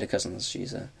Reverend Sheila Cousins.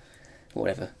 She's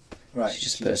whatever. Right. She's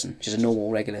just a person. She's a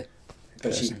normal, regular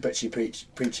But she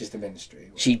preaches the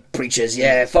ministry. She preaches,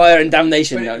 fire and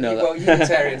damnation. But, no, well,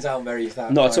 Unitarians aren't very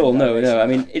that. Not at all. No. I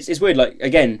mean, it's weird. Like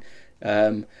again,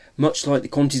 much like the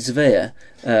quantity surveyor,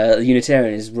 the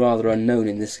Unitarian is rather unknown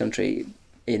in this country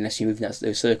unless you move in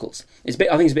those circles. I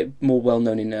think it's a bit more well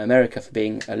known in America for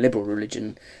being a liberal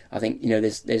religion. I think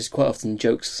there's quite often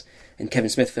jokes in Kevin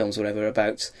Smith films or whatever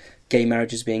about gay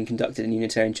marriages being conducted in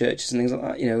Unitarian churches and things like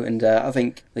that, and I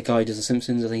think the guy who does The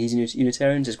Simpsons, I think he's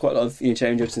Unitarian. There's quite a lot of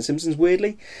Unitarian jokes in The Simpsons,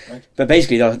 weirdly. Right. But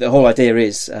basically the whole idea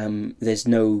is there's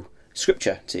no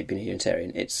scripture to being a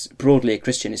Unitarian. It's broadly a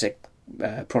Christian. It's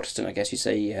a Protestant, I guess you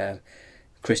say,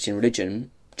 Christian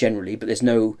religion generally, but there's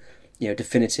no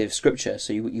definitive scripture.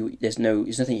 So there's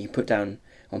nothing you can put down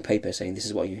on paper saying this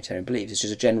is what a Unitarian believes. It's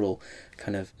just a general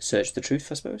kind of search for the truth,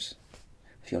 I suppose,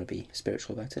 if you want to be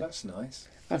spiritual about it. That's nice.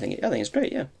 I think it's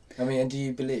great, yeah. I mean, and do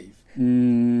you believe?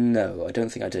 No, I don't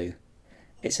think I do.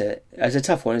 It's a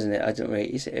tough one, isn't it? I don't really.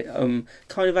 It's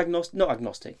kind of agnostic, not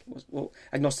agnostic. Well,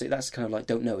 agnostic. That's kind of like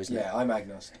don't know, isn't it? Yeah, I'm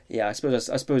agnostic. Yeah, I suppose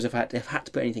I've had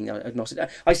to put anything agnostic.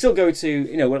 I still go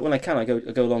to when I can I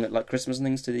go along at like Christmas and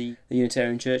things to the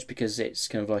Unitarian church because it's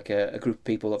kind of like a group of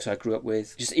people obviously I grew up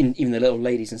with. Just even the little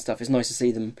ladies and stuff. It's nice to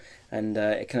see them, and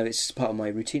it's just part of my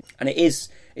routine. And it's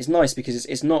nice because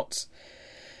it's not.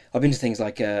 I've been to things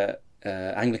like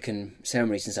Anglican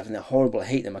ceremonies and stuff, and they're horrible. I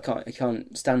hate them. I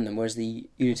can't stand them. Whereas the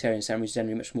Unitarian ceremonies are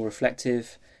generally much more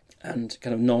reflective and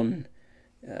kind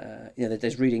of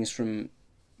there's readings from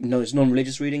there's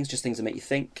non-religious readings, just things that make you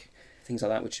think, things like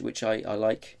that, which I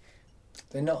like.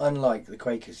 They're not unlike the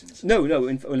Quakers. No.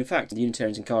 In fact, the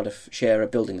Unitarians in Cardiff share a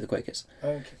building with the Quakers.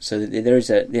 Okay. So there's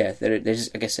I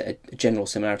guess a general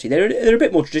similarity. They're a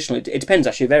bit more traditional. It depends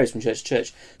actually. It varies from church to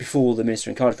church. Before the minister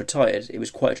in Cardiff retired, it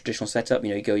was quite a traditional setup.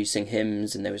 You sing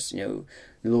hymns, and there was the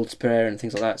Lord's Prayer and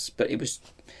things like that. But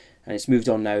it's moved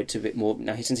on now to a bit more.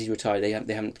 Now since he's retired, they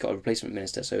haven't got a replacement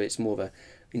minister, so it's more of a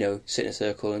sit in a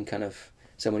circle and kind of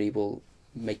somebody will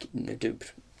make do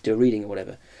a reading or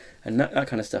whatever. And that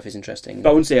kind of stuff is interesting. But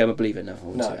I wouldn't say I'm a believer, no.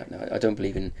 I don't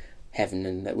believe in heaven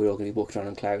and that we're all going to be walking around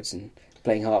on clouds and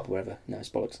playing harp or whatever. No, it's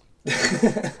bollocks.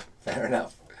 Fair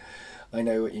enough. I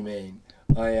know what you mean.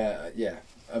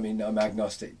 I'm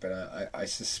agnostic, but I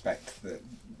suspect that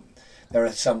there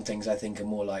are some things I think are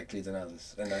more likely than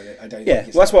others. And I don't think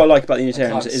it's that's what I like about the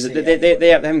Unitarians, is that they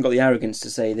haven't got the arrogance to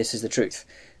say this is the truth,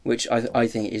 which I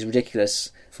think is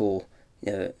ridiculous for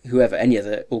whoever, any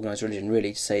other organised religion,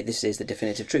 really, to say this is the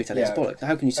definitive truth. I think it's bollocks.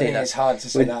 How can you say that? It's hard to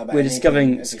say that about we're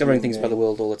discovering things about the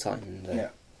world all the time. And,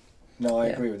 No, I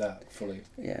agree with that fully.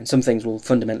 Yeah, and some things will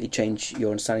fundamentally change your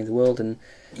understanding of the world. And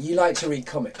you like to read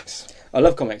comics? I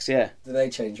love comics. Yeah. Do they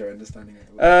change your understanding of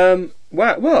the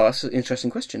world? Well, that's an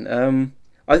interesting question.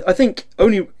 I think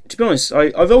only, to be honest,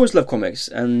 I've always loved comics,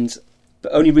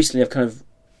 but only recently I've kind of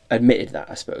admitted that,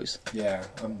 I suppose. Yeah.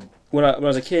 When I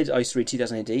was a kid, I used to read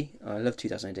 2000 AD. I loved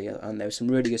 2000 AD, and there was some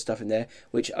really good stuff in there.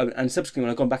 And subsequently,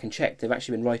 when I've gone back and checked, they've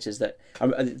actually been writers that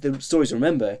the stories I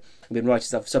remember have been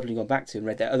writers that I've subsequently gone back to and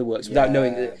read their other works without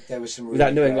knowing that. There was some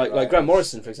really like Grant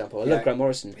Morrison, for example. I love Grant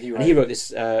Morrison, he wrote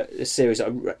this series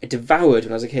that I devoured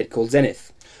when I was a kid called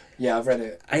Zenith. Yeah, I've read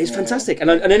it, and it's fantastic.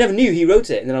 And I never knew he wrote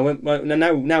it. And then I went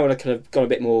now when I kind of got a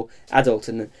bit more adult,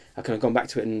 and I kind of gone back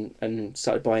to it and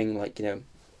started buying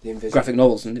graphic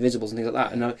novels and Invisibles and things like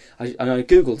that, and I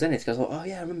googled Zenith because I thought, oh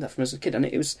yeah, I remember that from as a kid, and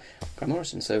it was Grant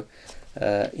Morrison. So,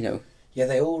 Yeah,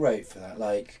 they all wrote for that.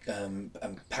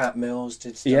 Pat Mills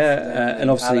did stuff. Yeah, and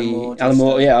obviously Alan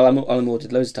Moore. Yeah, Alan Moore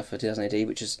did loads of stuff for 2000 AD,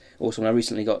 which is awesome. I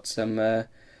recently got some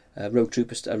Rogue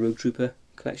Trooper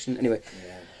collection. Anyway,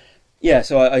 yeah.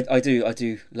 So I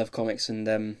do love comics, and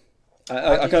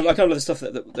I kind of love the stuff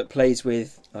that plays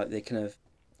with the kind of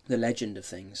the legend of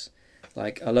things.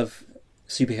 Like I love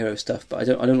superhero stuff, but I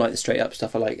don't like the straight up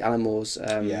stuff. I like Alan Moore's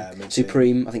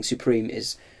Supreme. I think Supreme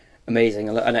is amazing,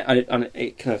 and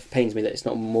it kind of pains me that it's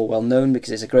not more well known,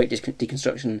 because it's a great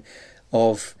deconstruction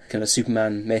of kind of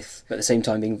Superman myth, but at the same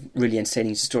time being really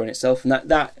entertaining as a story in itself. And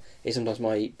that is sometimes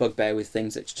my bugbear with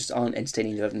things that just aren't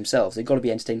entertaining of themselves. They've got to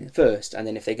be entertaining first, and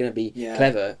then if they're going to be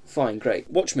clever, fine,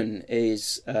 great. Watchmen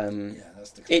is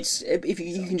it's if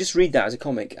you can just read that as a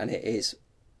comic, and it is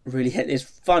really, it's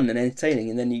fun and entertaining,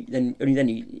 and then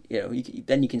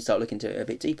you can start looking into it a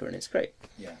bit deeper, and it's great.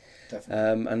 Yeah,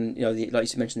 definitely. And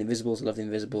like you mentioned, the Invisibles. I love the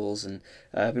Invisibles, and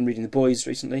I've been reading The Boys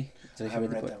recently. I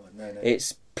haven't read that one. No.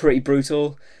 It's pretty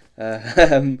brutal.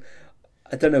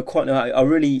 I don't know quite know how. I'm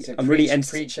really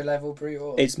Preacher level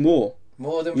brutal. It's more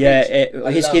than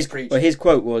Preacher. His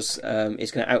quote was,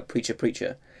 "It's going to out preach a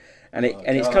preacher," and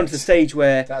it's come to the stage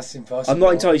where that's impossible. I'm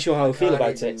not entirely sure how I feel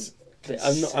about it.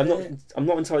 I'm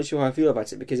not entirely sure how I feel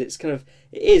about it, because it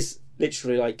is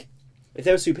literally like if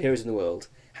there were superheroes in the world,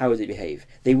 how would they behave?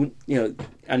 They would,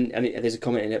 and there's a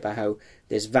comment in it about how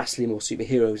there's vastly more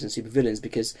superheroes than supervillains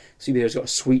because superheroes got a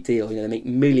sweet deal. They make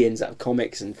millions out of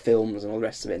comics and films and all the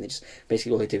rest of it. And they just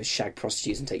basically all they do is shag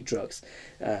prostitutes and take drugs.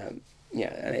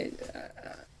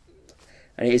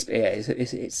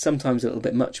 It's sometimes a little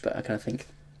bit much, but I kind of think.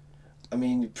 I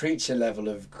mean, Preacher level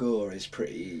of gore is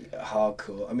pretty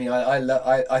hardcore. I mean,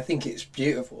 I think it's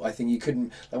beautiful. I think you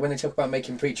couldn't, like, when they talk about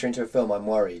making Preacher into a film, I'm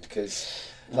worried because,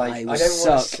 like, I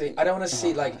don't want to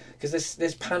see like, because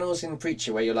there's panels in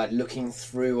Preacher where you're like looking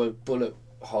through a bullet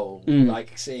hole,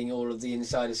 like seeing all of the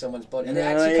inside of someone's body, and it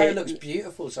actually kind of looks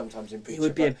beautiful sometimes in Preacher. It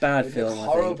would be a bad film.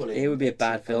 Horrible. It would be a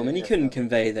bad film, and he couldn't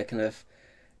convey the kind of.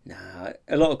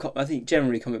 A lot of I think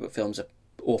generally comic book films are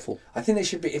awful. I think they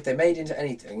should be, if they're made into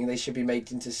anything, they should be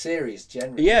made into series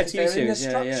generally. Yeah, TV series. In the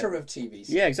structure of TV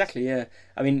series. Yeah, exactly. Yeah,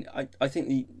 I mean, I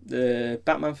think the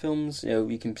Batman films,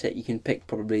 you can pick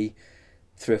probably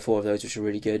 3 or 4 of those which are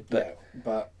really good. But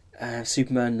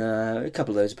Superman, a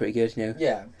couple of those are pretty good.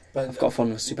 Yeah, but I've got a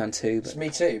fondness for Superman 2. But me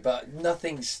too. But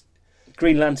nothing's.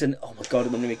 Green Lantern. Oh my god!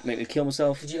 It would make me kill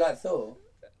myself. Did you like Thor?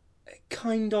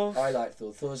 Kind of. I like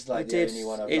Thor. Thor's like the only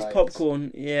one I've It's liked.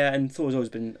 popcorn, yeah, and Thor's always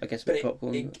been, I guess, a bit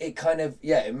popcorn. It kind of,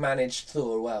 it managed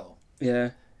Thor well.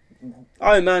 Yeah.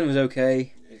 Iron Man was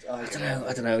okay. I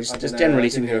don't know. Just generally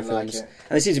superhero films. And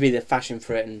there seems to be the fashion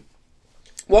for it. And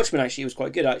Watchmen actually was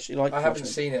quite good, actually. I haven't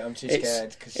seen it, I'm too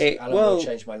scared, because Alan Moore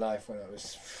changed my life when I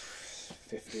was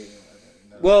 15.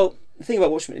 Well, the thing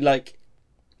about Watchmen, like,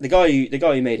 the guy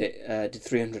who made it did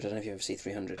 300. I don't know if you ever see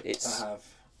 300. I have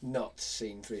not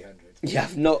seen 300. Yeah,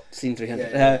 I've not seen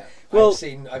 300. Yeah. Well,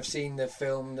 I've seen the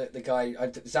film that the guy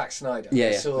Zack Snyder. Yeah,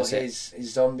 I saw his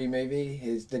zombie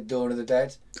movie, The Dawn of the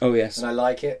Dead. Oh yes, and I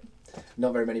like it.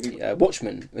 Not very many people.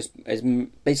 Watchmen is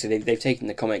basically they've taken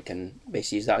the comic and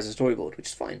basically used that as a storyboard, which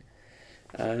is fine,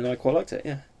 and I quite liked it.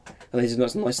 Yeah, and there's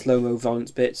some nice slow mo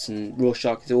violence bits, and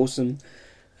Rorschach is awesome.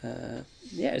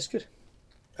 Yeah, it's good.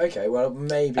 Okay, well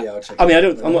maybe I'll check. I mean, I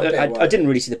didn't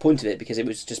really see the point of it because it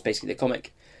was just basically the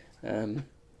comic.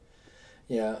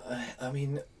 Yeah, I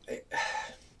mean,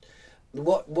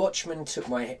 Watchmen took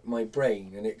my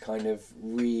brain and it kind of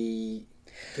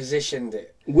repositioned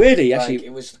it. Weirdly, like, actually,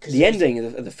 it was the ending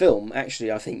of the film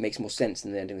actually I think makes more sense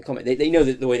than the ending of the comic. They know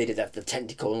that the way they did that, the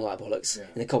tentacle and all that bollocks in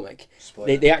the comic.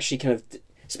 They actually kind of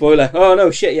spoiler. Oh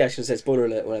no, shit! Yeah, I should have said spoiler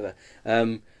alert, whatever.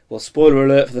 Well, spoiler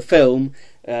alert for the film.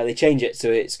 They change it so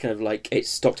it's kind of like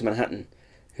it's Dr. Manhattan,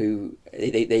 who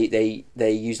they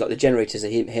use like the generators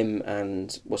that him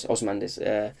and Ozymandias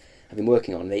have been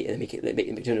working on. They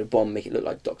turn a bomb, make it look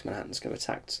like Dr. Manhattan's kind of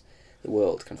attacked the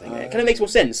world, kind of thing. It kind of makes more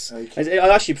sense. Okay. I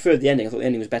actually preferred the ending. I thought the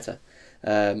ending was better,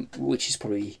 which is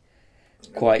probably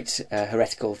quite a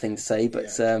heretical thing to say,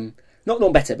 but.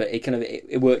 Not better, but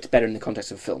it worked better in the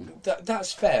context of a film.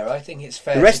 That's fair. I think it's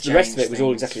fair. The rest of it was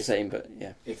all exactly the same, but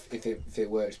yeah. If it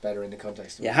works better in the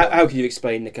context of a film. How could you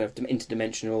explain the kind of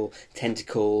interdimensional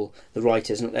tentacle, the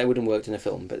writers? That wouldn't have worked in a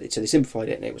film, but so they simplified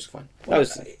it and it was fine.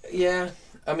 Yeah,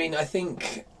 I mean, I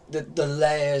think the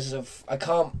layers of I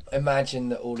can't imagine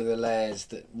that all of the layers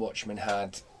that Watchmen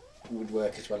had would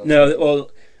work as well.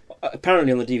 Well,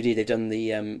 apparently on the DVD they've done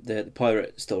the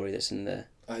pirate story that's in the.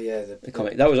 Oh yeah, the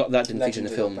comic that didn't feature in the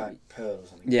film. Pearl or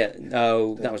something. Yeah,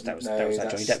 no, that was that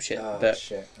Johnny Depp shit.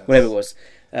 Whatever it was,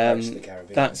 that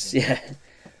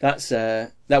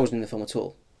wasn't in the film at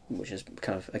all, which is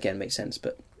kind of again makes sense.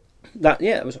 But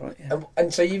it was alright. Yeah.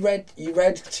 And so you read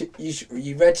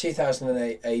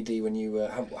 2008 AD when you were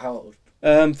how old?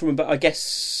 From about I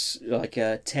guess like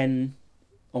 10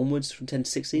 onwards, from 10 to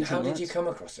 16. How did you come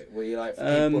across it? Were you like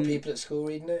were people at school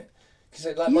reading it?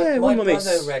 Because my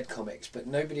brother read comics, but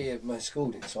nobody at my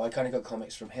school did, so I kind of got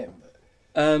comics from him. But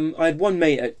I had one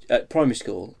mate at primary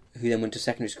school who then went to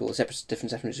secondary school, different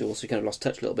secondary schools, so he kind of lost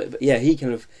touch a little bit. But yeah, he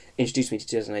kind of introduced me to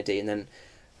 2000 AD, and then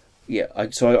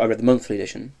I read the monthly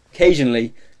edition.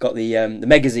 Occasionally got the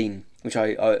magazine, which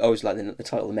I always liked the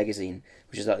title of the magazine,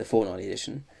 which is like the fortnightly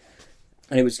edition,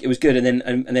 and it was good. And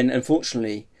then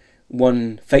unfortunately,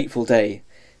 one fateful day.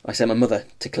 I sent my mother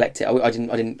to collect it. I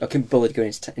couldn't bother to go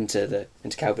into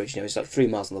Cowbridge. It's like 3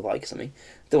 miles on the bike or something.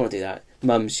 Don't want to do that.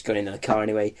 Mum's going in a car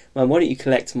anyway. Mum, why don't you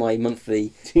collect my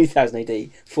monthly 2000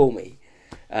 AD for me?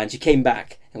 And she came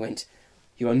back and went,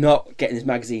 "You are not getting this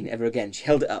magazine ever again." She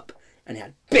held it up and it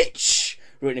had "bitch"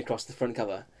 written across the front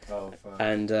cover. Oh, fuck.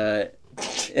 And I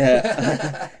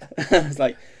was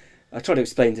like, I tried to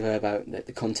explain to her about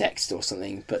the context or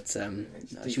something, but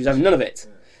she was having none of it.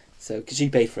 So because she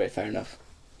paid for it, fair enough.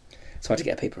 So I had to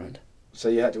get a paper round. So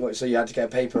you had to get a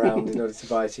paper round in order to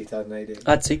buy 2000 AD?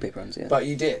 I had 2 paper rounds, yeah. But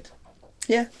you did?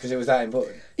 Yeah. Because it was that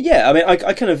important? Yeah, I mean,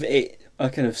 I kind of... I I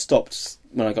kind of stopped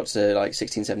when I got to like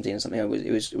 16, 17 or something.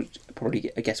 It was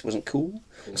probably, I guess, it wasn't cool.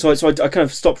 So I kind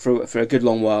of stopped for a good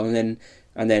long while, and then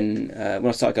when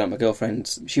I started going out with my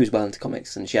girlfriend, she was well into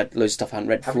comics, and she had loads of stuff I hadn't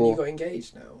read Haven't before. you got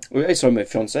engaged now? Well, sorry, my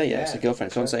fiancée, it's a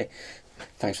girlfriend, that's fiancée.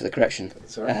 Thanks for the correction.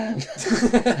 Sorry.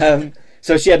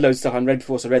 So she had loads of stuff I hadn't read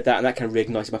before, so I read that, and that kind of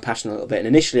reignited my passion a little bit. And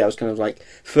initially I was kind of like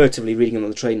furtively reading them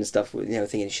on the train and stuff,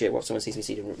 thinking, shit, what, someone sees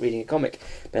me reading a comic.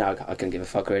 But now I couldn't give a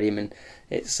fuck really. I mean,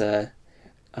 it's, I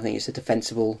think it's a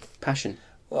defensible passion.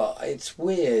 Well, it's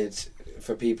weird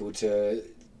for people to,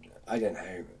 I don't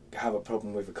know, have a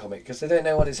problem with a comic because they don't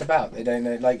know what it's about. They don't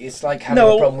know, like, it's like having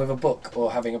a problem with a book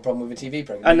or having a problem with a TV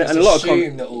program. They and a lot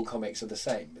assume that all comics are the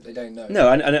same, but they don't know. No,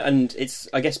 and it's,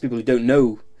 I guess people who don't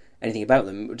know anything about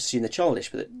them would assume they're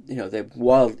childish, but they're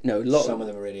wild. Some of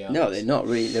them are really aren't. No, they're not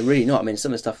really. They're really not. I mean,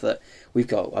 some of the stuff that we've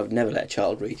got, I would never let a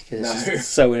child read because it's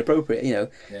just so inappropriate. Yeah.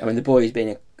 I mean, The Boys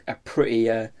being a pretty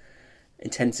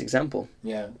intense example.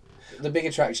 Yeah. The big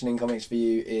attraction in comics for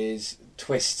you is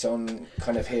twists on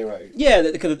kind of heroes.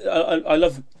 Yeah, I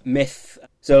love myth.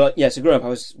 So so growing up, I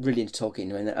was really into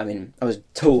Tolkien. I mean, I was a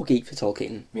total geek for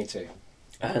Tolkien. Me too.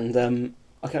 And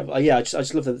I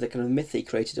just love the kind of myth he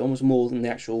created, almost more than the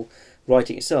actual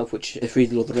writing itself. Which, if you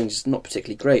read Lord of the Rings, is not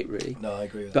particularly great, really. No, I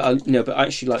agree with that. But I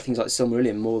actually like things like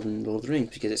Silmarillion more than Lord of the Rings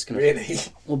because it's kind of really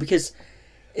because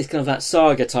it's kind of that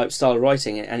saga type style of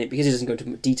writing, and because he doesn't go into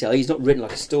detail, he's not written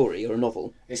like a story or a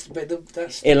novel. It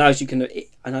allows you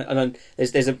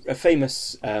there's a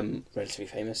famous, relatively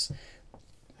famous,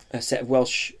 set of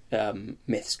Welsh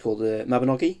myths called the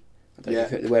Mabinogi. I don't know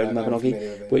if you're aware of the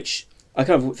Mabinogi, which I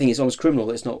kind of think it's almost criminal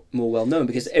that it's not more well known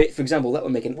because, for example, that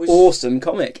would make an awesome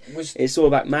comic. It's all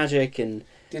about magic and.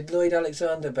 Did Lloyd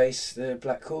Alexander base the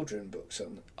Black Cauldron books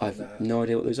on? I've no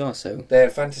idea what those are. So they're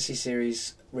a fantasy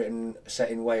series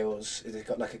set in Wales. They've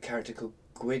got like a character called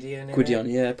Gwydion.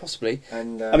 Yeah, possibly.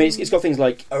 And I mean, it's got things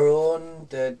like Arawn,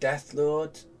 the Death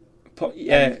Lord.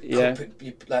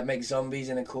 Like make zombies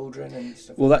in a cauldron and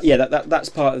stuff. Well, that's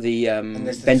part of the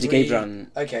Bendigeidfran.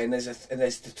 Okay, and there's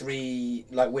the three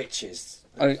like witches.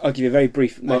 I'll give you a very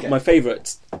brief. My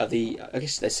favourite are I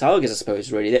guess they're sagas, I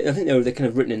suppose. Really, I think they're kind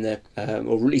of written in the,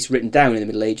 or at least written down in the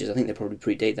Middle Ages. I think they probably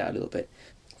predate that a little bit.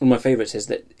 One of my favourites is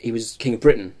that he was king of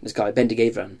Britain. This guy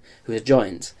Bendigeidfran, who was a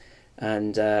giant,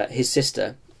 and his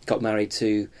sister got married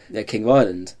to the King of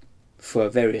Ireland. For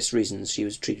various reasons, she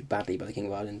was treated badly by the King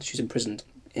of Ireland. She was imprisoned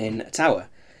in a tower,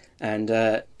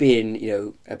 and being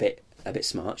a bit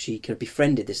smart, she kind of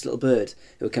befriended this little bird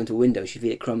who would come to a window. She'd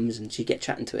feed it crumbs and she'd get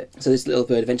chatting to it. So this little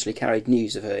bird eventually carried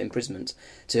news of her imprisonment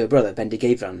to her brother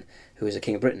Bendigeidfran, who was a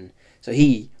king of Britain. So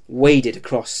he waded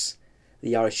across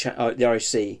the Irish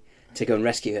Sea to go and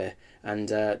rescue her. And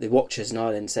the watchers in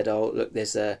Ireland said, "Oh, look,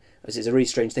 there's a really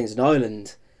strange thing. There's an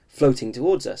island floating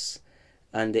towards us."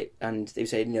 And they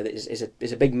say,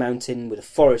 it's a big mountain with a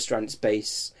forest around its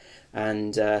base,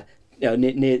 and near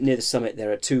the summit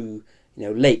there are two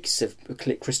lakes of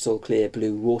crystal clear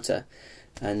blue water,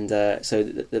 and so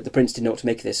the prince didn't know what to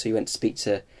make of this, so he went to speak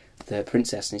to the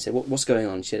princess, and he said, "What's going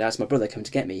on?" She said, "That's my brother come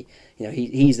to get me.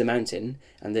 He's the mountain,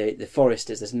 and the forest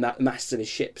is this masts of his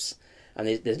ships, and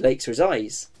the lakes are his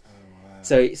eyes." Oh, wow.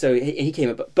 So he came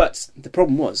up, but the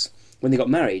problem was, when they got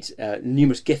married,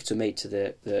 numerous gifts were made to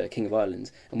the King of Ireland,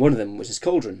 and one of them was his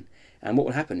cauldron. And what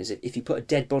would happen is if you put a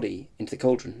dead body into the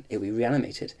cauldron, it would be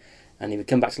reanimated, and he would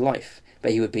come back to life.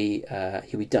 But he would be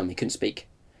dumb. He couldn't speak.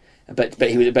 But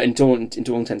into all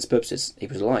intents and purposes, he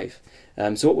was alive.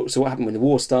 So what happened when the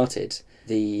war started?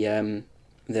 The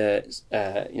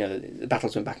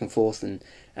battles went back and forth,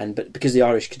 but because the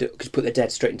Irish could put their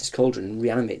dead straight into this cauldron and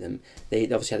reanimate them, they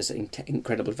obviously had this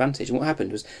incredible advantage. And what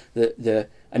happened was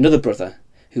another brother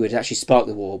who had actually sparked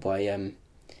the war by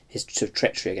his sort of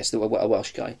treachery, I guess, a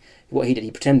Welsh guy. What he did,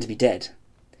 he pretended to be dead,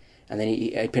 and then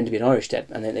he pretended to be an Irish dead,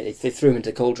 and then they threw him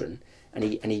into the cauldron, and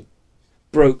he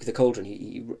broke the cauldron.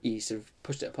 He sort of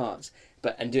pushed it apart,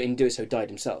 but in doing so died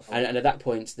himself. And at that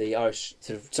point, the Irish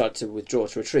sort of started to withdraw,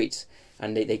 to retreat.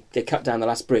 And they cut down the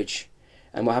last bridge,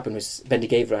 and what happened was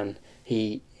Bendigeidfran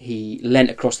he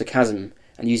leant across the chasm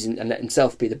and let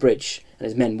himself be the bridge, and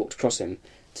his men walked across him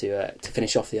to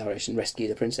finish off the Irish and rescue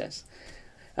the princess.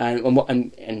 And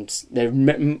there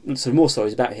are sort of more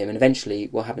stories about him. And eventually,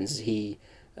 what happens is he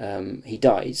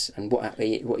dies, and what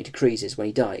he decrees is when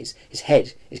he dies, his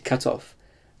head is cut off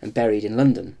and buried in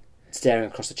London, staring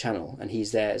across the Channel, and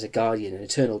he's there as a guardian, an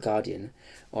eternal guardian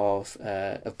of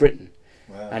Britain.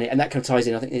 Wow. And that kind of ties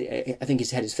in. I think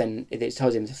his head is then it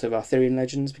ties in with sort of Arthurian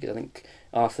legends, because I think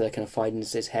Arthur kind of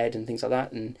finds his head and things like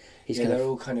that, and he's yeah, kind they're of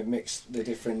all kind of mixed, the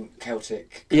different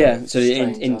Celtic. so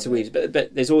interweaves.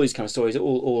 But there's always kind of stories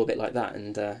all a bit like that,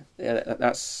 and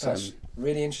that's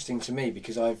really interesting to me,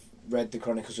 because I've read the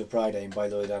Chronicles of Prydain by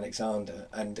Lloyd Alexander,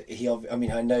 and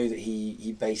I know that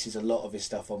he bases a lot of his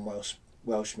stuff on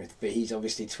Welshmyth, but he's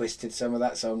obviously twisted some of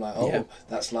that, so I'm like,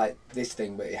 that's like this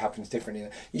thing, but it happens differently.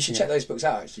 You should check those books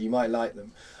out, actually. You might like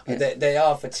them. They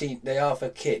are for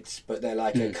kids, but they're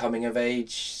like a coming of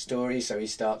age story. So he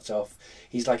starts off,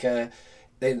 he's like the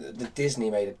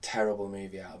Disney made a terrible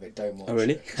movie out of it. Don't watch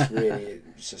it.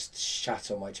 It's just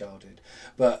shat on my childhood.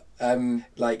 But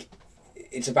like,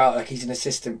 it's about, like, he's an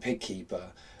assistant pig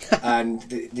keeper, and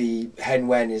the hen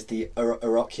wen is the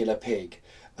oracular pig,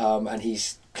 and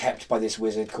he's kept by this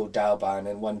wizard called Dalban,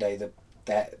 and one day the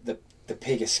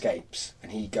pig escapes,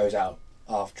 and he goes out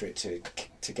after it to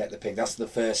get the pig. That's the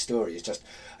first story. It's just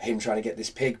him trying to get this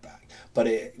pig back, but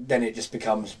then it just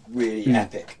becomes really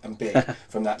epic and big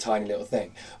from that tiny little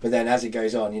thing. But then as it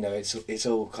goes on, it's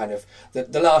all kind of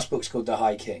the last book's called The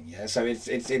High King. Yeah, so it's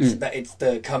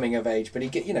the coming of age. But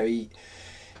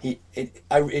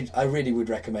I really would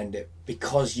recommend it,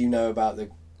 because you know about the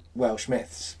Welsh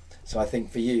myths. So I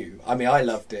think for you, I mean, I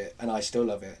loved it, and I still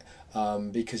love it,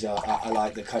 because I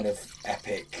like the kind of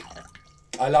epic.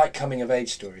 I like coming of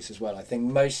age stories as well. I think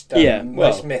most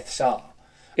myths are.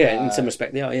 Yeah, in some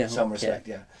respect they are. Yeah, some respect,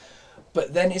 yeah.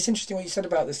 But then it's interesting what you said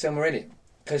about the Silmarillion,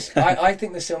 because I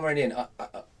think the Silmarillion.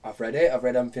 I've read it. I've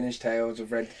read Unfinished Tales.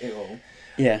 I've read it all.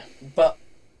 Yeah. But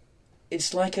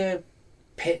it's like a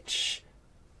pitch,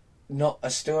 not a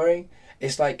story.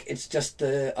 It's like, it's just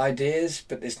the ideas,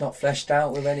 but it's not fleshed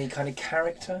out with any kind of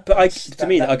character. But I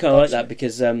kind of like that,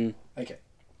 because okay,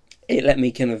 it let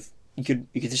me kind of you could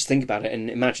just think about it and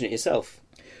imagine it yourself,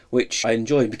 which I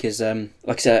enjoyed, because like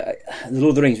I said, The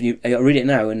Lord of the Rings, I read it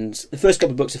now, and the first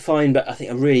couple of books are fine, but I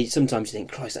think sometimes you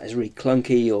think, Christ, that is really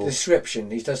clunky, or description.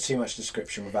 He does too much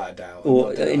description, without a doubt.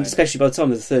 Or especially by the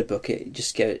time of the third book,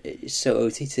 it's so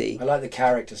OTT. I like the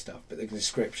character stuff, but the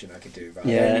description I could do. But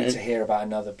I don't need to hear about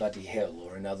another bloody hill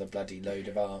or another bloody load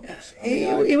of arms.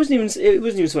 It wasn't even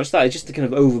so much that. It's just the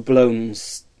kind of overblown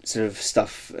sort of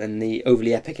stuff and the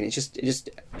overly epic, and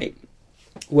it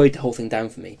weighed the whole thing down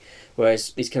for me.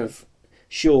 Whereas these kind of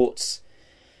short,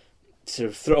 sort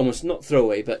of almost not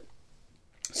throwaway, but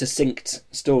succinct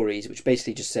stories, which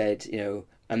basically just said,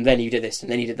 and then you did this,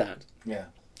 and then you did that. Yeah.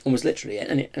 Almost literally,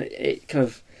 and it kind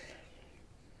of.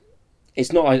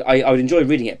 It's not. I would enjoy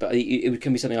reading it, but it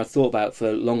can be something I've thought about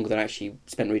for longer than I actually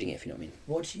spent reading it. If you know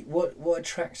what I mean. What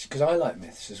attracts? Because I like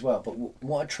myths as well. But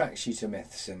what attracts you to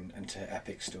myths and to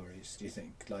epic stories? Do you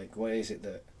think? Like, what is it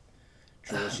that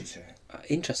draws you to it?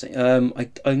 Interesting. I'm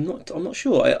not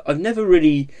sure. I've never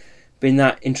really been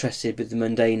that interested with the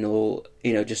mundane, or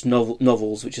just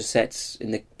novels which are set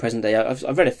in the present day.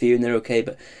 I've read a few and they're okay,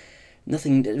 but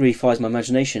nothing that really fires my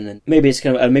imagination. And maybe it's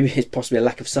possibly a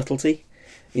lack of subtlety.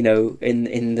 In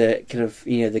the kind of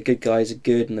the good guys are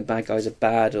good and the bad guys are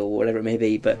bad, or whatever it may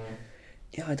be. But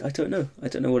I don't know. I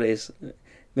don't know what it is.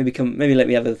 Maybe let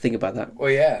me have a think about that. Well,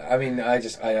 yeah. I mean, I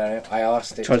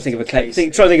asked it. Try to think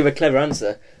of a clever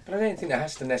answer. But I don't think there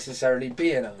has to necessarily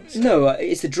be an answer. No,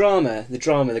 it's the drama,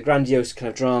 the grandiose kind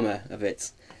of drama of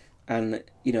it, and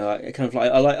I kind of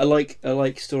I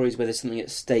like stories where there's something at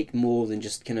stake more than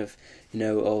just kind of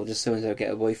does so and so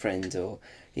get a boyfriend, or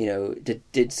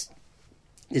did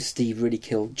Steve really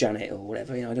kill Janet or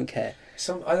whatever? I don't care.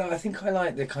 I think I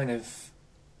like the kind of,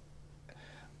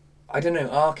 I don't know,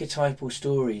 archetypal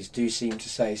stories do seem to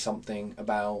say something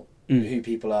about who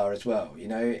people are as well.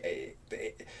 I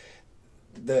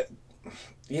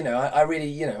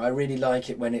really like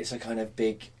it when it's a kind of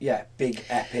big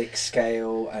epic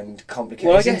scale and complicated.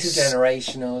 Well, it's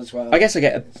intergenerational as well. I guess I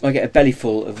get a belly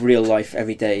full of real life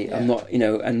every day. Yeah. I'm not,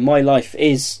 and my life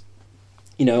is.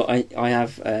 I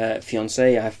have a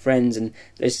fiance, I have friends, and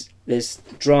there's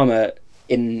drama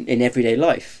in everyday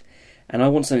life, and I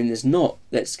want something that's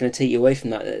going to take you away from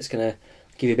that. That's going to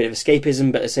give you a bit of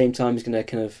escapism, but at the same time is going to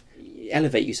kind of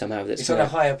elevate you somehow. It's on a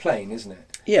higher plane, isn't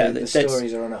it? Yeah, the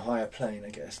stories are on a higher plane. I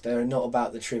guess they're not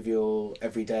about the trivial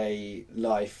everyday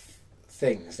life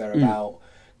things. They're about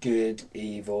good,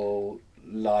 evil,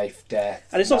 life, death.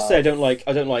 And it's not to say I don't like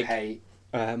hate.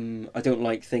 I don't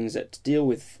like things that deal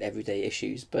with everyday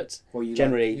issues, but you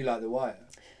generally like The Wire.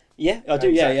 Yeah, I do.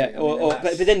 Exactly. Yeah.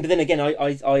 But then again,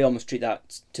 I almost treat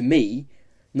that, to me,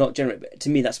 not generally, but to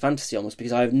me that's fantasy almost,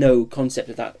 because I have no concept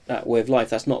of that way of life.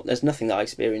 There's nothing that I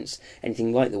experience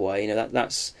anything like The Wire.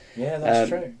 That's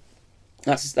true.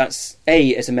 That's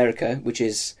it's America, which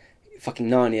is fucking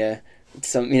Narnia,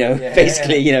 some, you know, Yeah,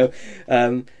 basically, yeah.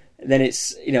 then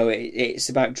it's, you know, it's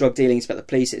about drug dealing, it's about the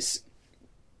police.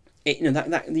 You know,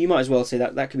 that you might as well say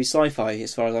that could be sci-fi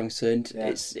as far as I'm concerned. Yeah.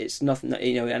 It's nothing that,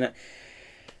 you know,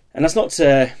 and that's not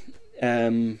to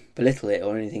belittle it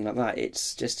or anything like that.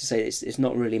 It's just to say it's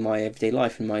not really my everyday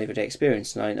life and my everyday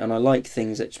experience, and I like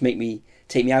things that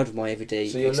take me out of my everyday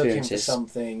So you're looking for experiences.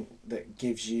 something that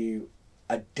gives you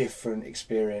a different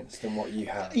experience than what you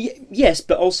have. Yes,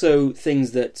 but also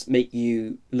things that make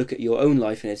you look at your own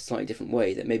life in a slightly different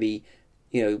way. That maybe,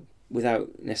 you know,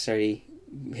 without necessarily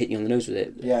hitting you on the nose with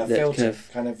it. Yeah, that filtered.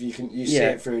 You see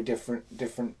Yeah. it through a different.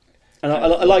 And kind I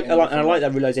of like different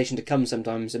that realization to come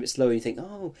sometimes a bit slow. And you think,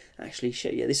 oh, actually,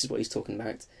 shit, yeah, this is what he's talking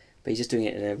about. But he's just doing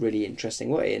it in a really interesting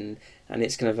way, and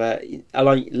it's kind of I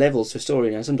like levels to a story.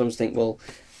 And I sometimes think, well,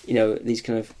 you know, these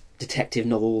kind of detective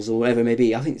novels or whatever it may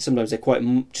be, I think sometimes they're quite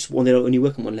just one. They don't only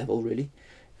work on one level, really.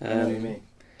 I know what you mean.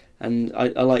 And I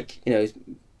like, you know,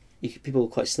 people are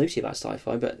quite snooty about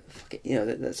sci-fi, but fuck it, you know,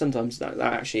 that sometimes that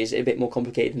actually is a bit more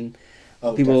complicated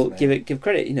than people Definitely. give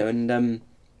credit, you know. And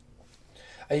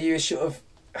Are you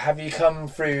have you come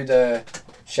through the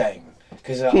shame?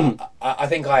 Because I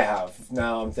think I have.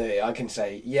 Now I'm 30, I can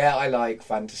say, yeah, I like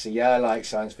fantasy, yeah, I like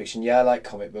science fiction, yeah, I like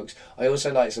comic books. I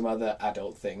also like some other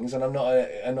adult things, and I'm not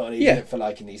an idiot for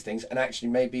liking these things. And actually,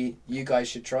 maybe you guys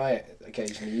should try it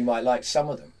occasionally. You might like some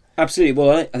of them. absolutely,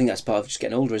 well, I think that's part of just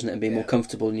getting older, isn't it, and being more Yeah.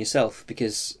 comfortable in yourself,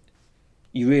 because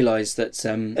you realise that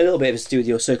a little bit of it's to do with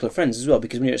your circle of friends as well.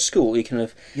 Because when you're at school,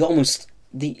 you're almost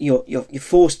you're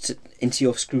forced into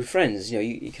your group of friends. You know,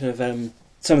 you kind of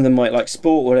some of them might like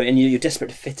sport, or whatever, and you're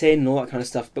desperate to fit in and all that kind of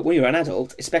stuff. But when you're an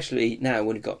adult, especially now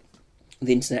when you've got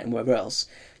the internet and whatever else,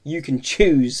 you can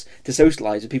choose to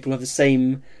socialise with people who have the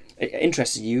same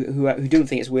interests as you, who don't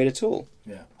think it's weird at all.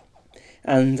 Yeah.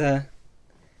 And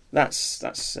that's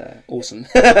awesome.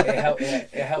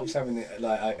 It helps having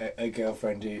like a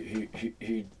girlfriend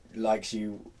who likes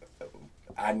you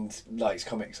and likes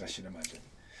comics, I should imagine.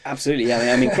 Absolutely,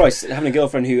 yeah. I mean, Christ, having a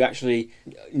girlfriend who actually,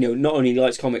 you know, not only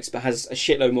likes comics but has a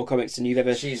shitload more comics than you've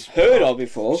ever heard of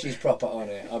before. She's proper on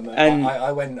it. And-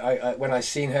 When I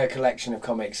seen her collection of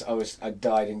comics, I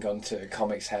died and gone to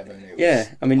comics heaven. It was, Yeah,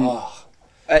 I mean, oh,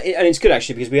 and it's good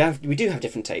actually because we do have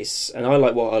different tastes, and I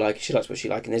like what I like, she likes what she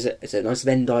likes, and there's a nice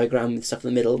Venn diagram with stuff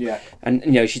in the middle. yeah. And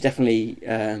you know, she definitely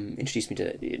introduced me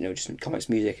to, you know, just comics,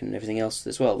 music, and everything else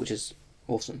as well, which is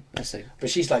awesome. I say. But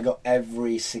she's like got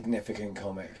every significant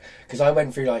comic, because I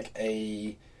went through like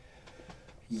a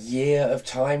year of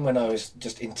time when I was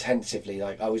just intensively,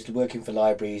 like, I was working for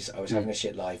libraries, I was having a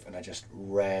shit life, and I just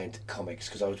read comics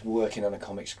because I was working on a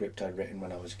comic script I'd written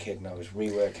when I was a kid, and I was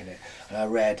reworking it, and I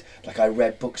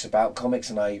read books about comics,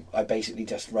 and I basically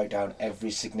just wrote down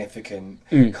every significant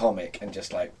comic and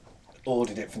just like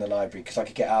ordered it from the library because I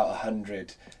could get out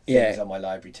 100 things on my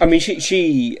library ticket. I mean,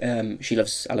 she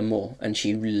loves Alan Moore, and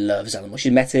she loves Alan Moore. She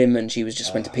met him, and she was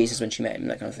just went to pieces when she met him,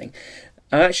 that kind of thing.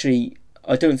 And actually,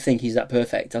 I don't think he's that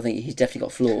perfect. I think he's definitely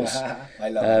got flaws. I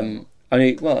love him. I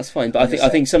mean, well, that's fine, but I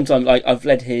think sometimes, like, I've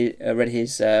read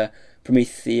his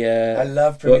Promethea. I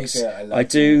love books. Promethea. I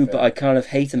do, but I kind of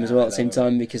hate them as well at the same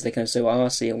time because they're kind of so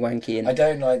arsey and wanky. And I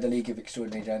don't like the League of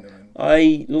Extraordinary Gentlemen.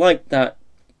 I like that,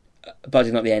 but I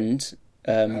didn't like the end.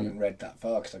 I haven't read that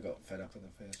far because I got fed up with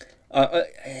the first.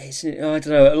 I don't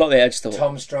know. A lot of it, I just thought.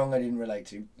 Tom Strong, I didn't relate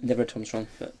to, Never read Tom Strong,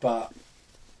 but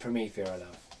Promethea, I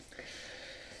love.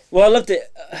 well, I loved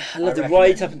it. I loved it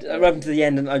right recommend up, it. right up to the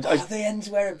end, and The end's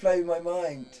where it blew my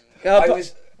mind. I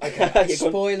Okay, Yeah, go on.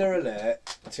 spoiler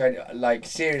alert. Like,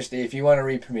 seriously, if you want to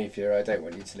read Promethea, I don't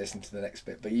want you to listen to the next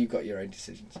bit, but you've got your own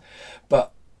decisions.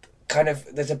 But kind of,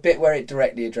 there's a bit where it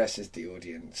directly addresses the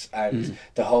audience, and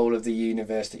the whole of the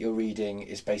universe that you're reading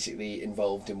is basically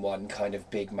involved in one kind of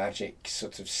big magic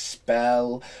sort of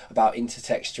spell about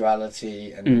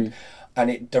intertextuality, and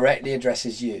it directly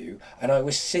addresses you. And I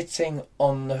was sitting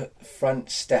on the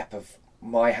front step of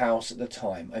my house at the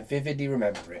time, I vividly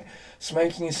remember it,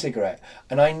 smoking a cigarette,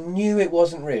 and I knew it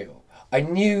wasn't real. I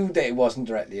knew that it wasn't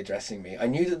directly addressing me. I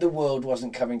knew that the world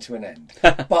wasn't coming to an end.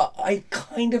 But I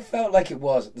kind of felt like it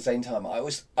was at the same time. I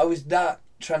was that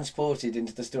transported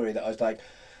into the story that I was like,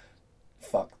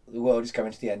 fuck, the world is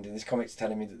coming to the end, and this comic's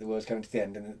telling me that the world's coming to the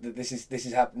end, and that this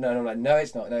is happening. No, I'm like, no,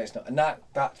 it's not. And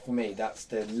that for me, that's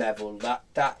the level.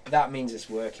 That means it's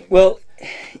working. well,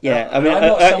 yeah. I mean, I'm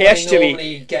not someone actually, who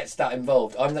normally gets that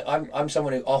involved. I'm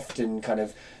someone who often kind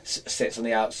of sits on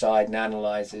the outside and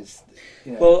analyses.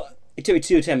 You know. well, it took me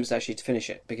 2 attempts actually to finish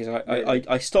it because Really?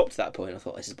 I stopped at that point. I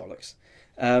thought this is bollocks,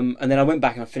 and then I went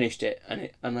back and I finished it,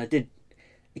 and I did.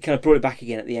 It kind of brought it back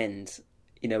again at the end,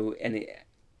 you know, and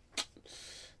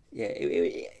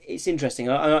it's interesting,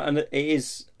 and it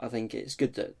is. I think it's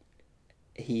good that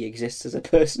he exists as a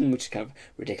person, which is kind of a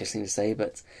ridiculous thing to say,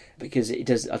 but because it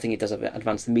does, I think it does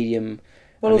advance the medium.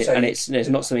 Well, also, it's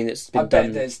not something that's been I bet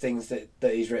done. there's things that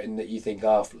he's written that you think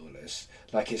are flawless.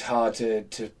 Like it's hard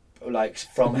to like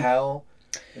From Hell.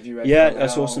 Have you read? Yeah, From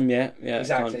that's Hell? awesome. Yeah,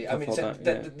 Exactly. Can't I mean, fault so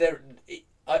that,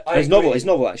 yeah. his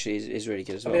novel actually is really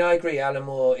good as well. I mean, I agree. Alan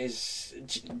Moore is.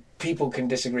 People can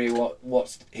disagree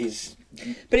what's his.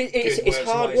 But it's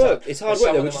hard work. It's hard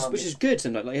work, though, which is good.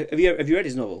 Sometimes, like, have you read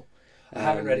his novel? I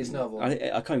haven't read his novel. I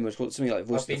can't remember what it's called. Something like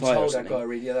Voice I've of the been Fire. told I've got to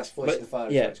read. Yeah, that's Voice of the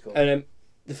Fire. Yeah, what it's called. and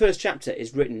the first chapter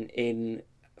is written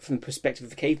from the perspective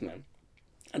of a caveman,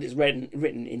 and it's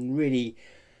written in really,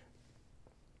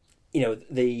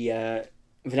 the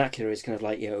vernacular is kind of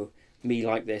like me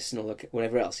like this and all that,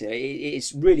 whatever else.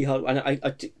 It's really hard. And I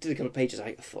did a couple of pages.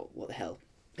 I thought, what the hell?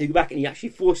 You go back and you actually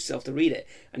force yourself to read it,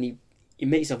 and you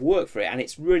make yourself work for it, and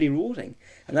it's really rewarding,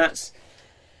 and that's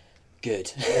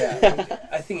good. Yeah,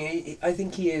 I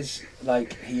think he is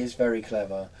very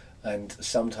clever, and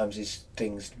sometimes his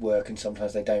things work and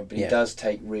sometimes they don't. But he does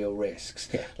take real risks.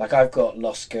 Yeah. Like I've got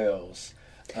Lost Girls.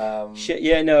 Shit,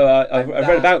 yeah, no, I've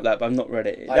read about that, but I've not read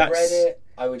it. I've read it.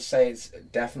 I would say it's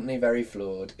definitely very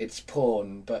flawed. It's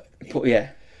porn, but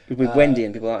with Wendy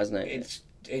and people like that, isn't it?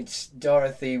 It's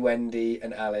Dorothy, Wendy,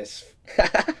 and Alice,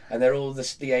 and they're all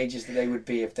the ages that they would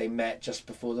be if they met just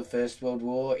before the First World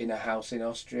War in a house in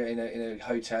Austria, in a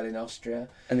hotel in Austria.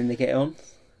 And then they get on.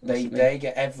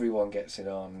 Everyone gets it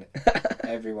on.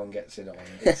 Everyone gets it on.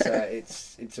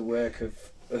 It's a work of.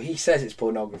 Well, he says it's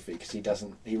pornography because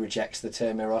he rejects the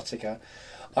term erotica.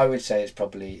 I would say it's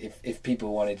probably if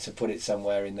people wanted to put it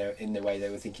somewhere in the way they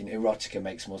were thinking, erotica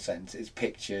makes more sense. It's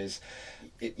pictures,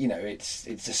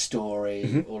 it's a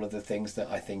story, all of the things that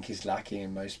I think is lacking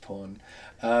in most porn.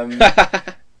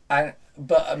 But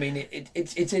I mean,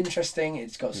 it's interesting.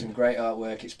 It's got some great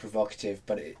artwork. It's provocative,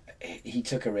 but he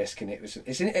took a risk, and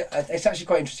it's actually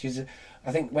quite interesting because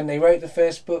I think when they wrote the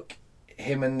first book,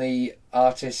 him and the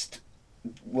artist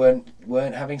weren't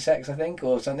having sex, I think,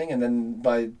 or something, and then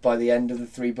by the end of the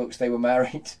 3 books they were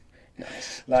married.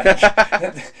 Nice. Like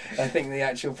I think the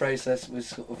actual process was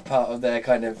sort of part of their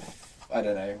kind of, I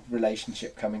don't know,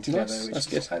 relationship coming together. Nice. Which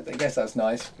That's good. I guess that's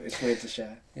nice. It's weird to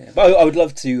share. Yeah, but I would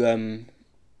love to.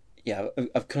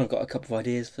 I've kind of got a couple of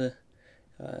ideas for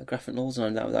graphic novels,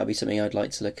 and that would be something I'd like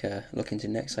to look into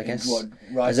next. I guess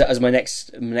as my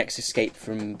next escape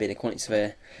from being a quantity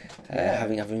surveyor,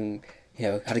 having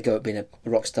had to go at being a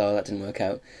rock star. That didn't work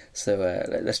out, so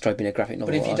let's try being a graphic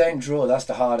novel. But if you don't draw, that's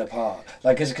the harder part.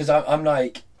 Like, because I'm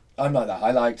like that.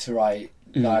 I like to write.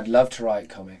 I'd love to write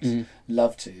comics,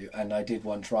 love to, and I did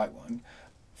once write one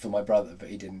for my brother, but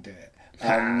he didn't do it.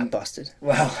 Bastard.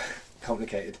 Well,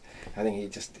 complicated. I think he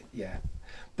just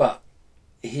but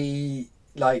he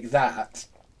like that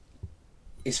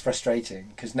is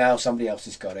frustrating because now somebody else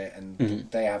has got it and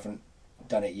they haven't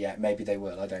done it yet. Maybe they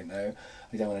will. I don't know.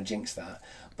 I don't want to jinx that,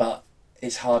 but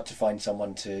it's hard to find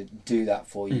someone to do that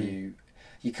for you.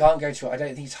 You can't go to. I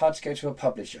don't think it's hard to go to a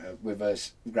publisher with a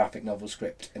graphic novel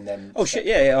script and then. Oh shit!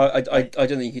 Yeah. I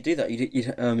don't think you could do that.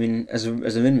 You I mean, as a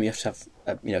minimum, you have to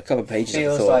have a couple of pages.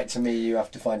 Feels like to me you have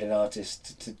to find an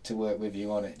artist to work with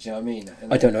you on it. Do you know what I mean?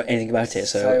 And I don't know anything about it,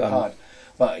 so hard.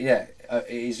 But yeah,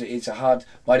 it's a hard.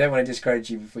 But I don't want to discourage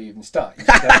you before you even start.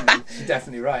 You're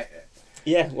definitely right.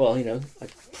 Yeah. Well,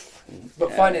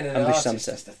 but finding an artist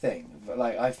is the thing. But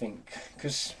like, I think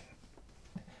because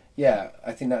I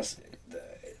think that's.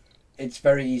 It's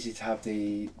very easy to have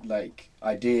the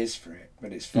ideas for it,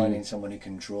 but it's finding someone who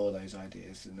can draw those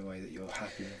ideas in the way that you're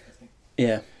happy with. I think.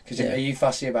 Yeah. Because are you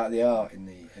fussy about the art in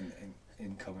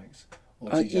comics? Or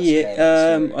do you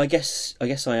just I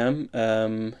guess I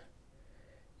am.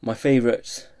 My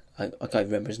favourite, I can't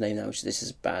remember his name now. Which this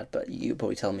is bad, but you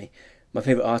probably tell me. My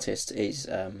favourite artist is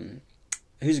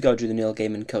who's the guy who drew the Neil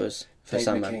Gaiman covers for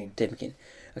Sandman? Dave McKean.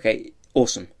 Okay,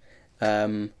 awesome.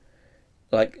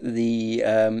 Like the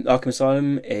Arkham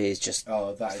Asylum is just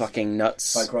fucking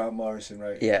nuts. By Grant Morrison,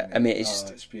 right? Yeah, I mean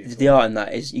it's beautiful. The art in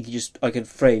that is I could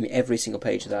frame every single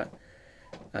page of that,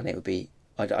 and it would be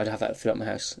I'd have that fill up my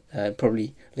house.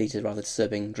 Probably lead to rather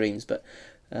disturbing dreams, but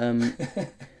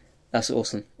that's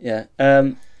awesome. Yeah,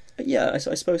 I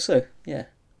suppose so. Yeah,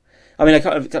 I mean I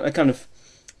kind of.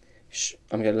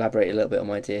 I'm going to elaborate a little bit on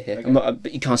my idea here. Okay.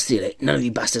 But you can't steal it. None of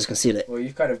you bastards can steal it. Well,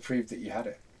 you've kind of proved that you had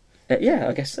it. Yeah,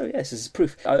 I guess so. Yes, this is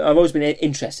proof. I've always been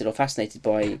interested or fascinated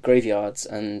by graveyards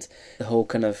and the whole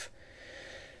kind of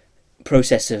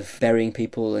process of burying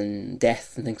people and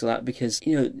death and things like that. Because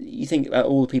you think about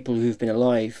all the people who've been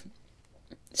alive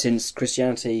since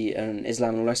Christianity and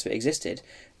Islam and all the rest of it existed.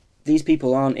 These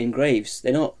people aren't in graves.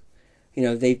 They're not You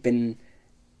know, they've been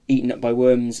eaten up by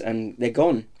worms and they're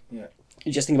gone. Yeah.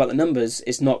 You just think about the numbers;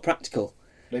 it's not practical.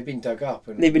 They've been dug up.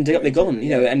 And They've been dug up. They're gone. You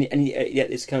know, yeah. and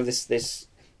yet it's kind of this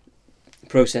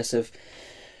process of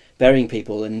burying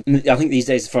people. And I think these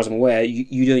days, as far as I'm aware,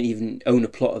 you don't even own a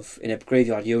plot in a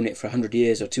graveyard. You own it for 100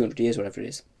 years or 200 years, whatever it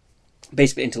is.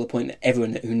 Basically, until the point that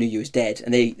everyone who knew you is dead,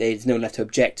 and there's no one left to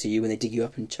object to you when they dig you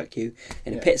up and chuck you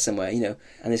in a pit somewhere. You know,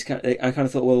 and this I kind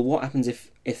of thought, well, what happens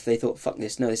if they thought, fuck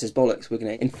this, no, this is bollocks. We're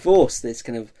going to enforce this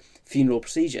kind of funeral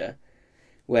procedure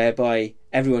whereby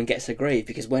everyone gets a grave,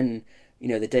 because when, you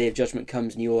know, the day of judgment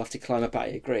comes and you all have to climb up out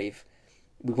of your grave,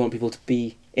 we want people to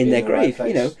be in their grave, right,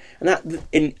 you know. And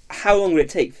that, how long would it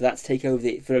take for that to take over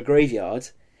for a graveyard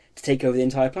to take over the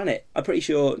entire planet? I'm pretty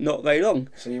sure not very long.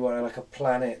 So you want like a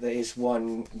planet that is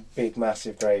one big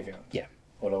massive graveyard? Yeah.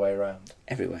 All the way around?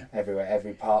 Everywhere,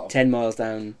 every part of 10 miles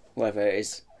down, whatever it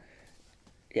is.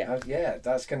 Yeah. Yeah,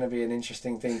 that's going to be an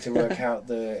interesting thing to work out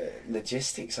the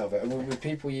logistics of it. I mean, would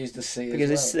people use the sea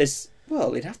Because as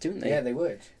well, they'd have to, wouldn't they? Yeah, they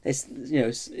would. It's, you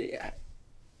know,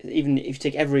 even if you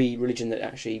take every religion that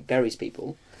actually buries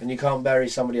people, and you can't bury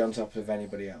somebody on top of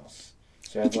anybody else.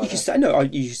 So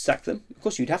you stack them. Of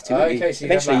course, you'd have to. Okay, so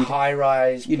you'd have like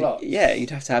high-rise plots. Yeah, you'd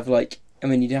have to have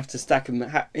you'd have to stack them.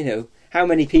 You know, how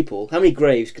many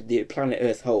graves could the planet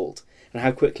Earth hold, and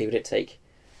how quickly would it take?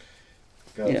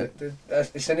 God, you know.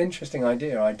 It's an interesting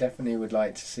idea. I definitely would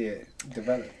like to see it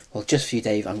develop. Well, just for you,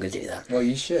 Dave, I'm going to do that. Well,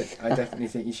 you should. I definitely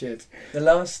think you should. The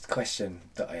last question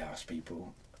that I ask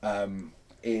people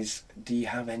is, do you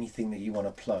have anything that you want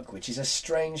to plug? Which is a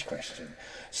strange question.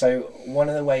 So one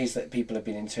of the ways that people have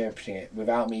been interpreting it,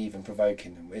 without me even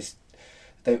provoking them, is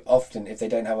they often, if they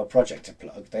don't have a project to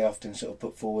plug, they often sort of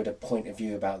put forward a point of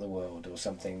view about the world or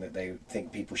something that they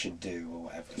think people should do or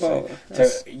whatever. Well, so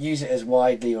use it as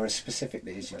widely or as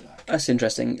specifically as you like. That's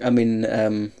interesting. I mean,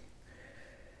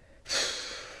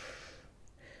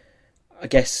 I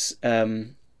guess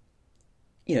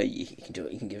you know, you can do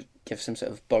it. You can give some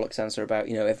sort of bollocks answer about,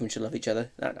 you know, everyone should love each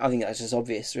other. I think that's just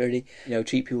obvious, really. You know,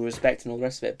 treat people with respect and all the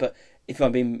rest of it. But if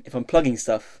I'm plugging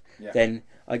stuff, then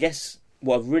I guess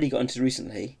what I've really got into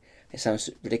recently, it sounds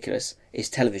ridiculous, is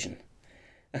television.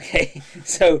 Okay,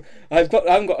 so I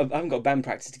haven't got band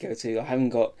practice to go to. I haven't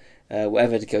got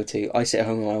whatever to go to. I sit at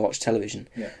home and I watch television,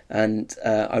 and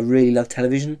I really love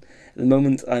television at the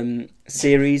moment.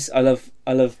 Series. I love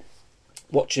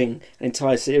watching an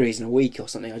entire series in a week or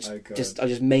something. I just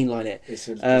mainline it. It's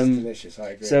delicious.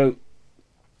 I agree. So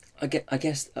I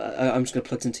guess I'm just going to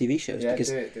plug some TV shows because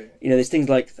do it. You know, there's things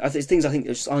I think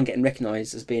that just aren't getting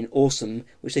recognised as being awesome,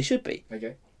 which they should be.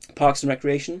 Okay. Parks and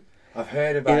Recreation. I've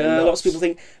heard about it. Lots of people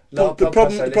think the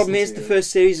problem is the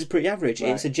first series is pretty average. Right.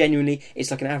 It's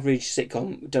like an average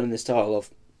sitcom done in the style of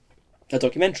a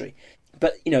documentary.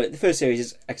 But you know, the first series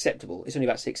is acceptable. It's only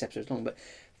about 6 episodes long, but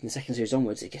from the second series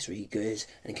onwards, it gets really good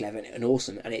and clever and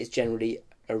awesome, and it is generally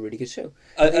a really good show.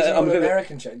 I'm an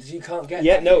American show. You can't get.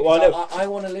 Yeah, no, well, I know. I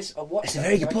want to listen. It's a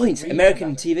very good point.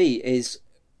 American TV is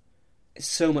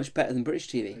so much better than British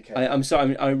TV. Okay. I'm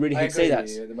sorry, I really hate to say that.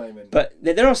 At the moment. But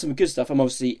there are some good stuff. But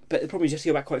the problem is you have to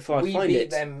go back quite far to find it. We beat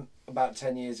them about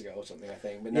 10 years ago or something, I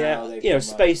think. But now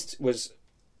Spaced was,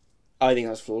 I think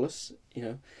that was flawless.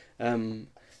 You know,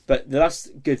 but the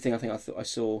last good thing I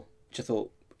saw, which I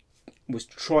thought was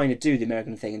trying to do the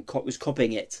American thing and was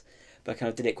copying it, but kind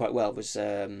of did it quite well, was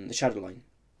The Shadowline.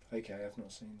 Okay, I've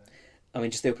not seen that. I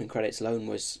mean, just the opening credits alone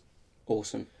was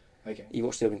awesome. Okay. You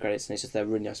watch the opening credits and it's just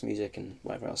really nice music and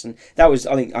whatever else, and that was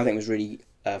I think was really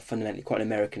fundamentally quite an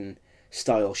American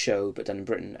style show, but done in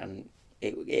Britain, and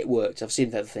it worked. I've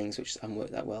seen the other things which haven't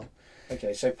worked that well.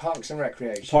 Okay, so Parks and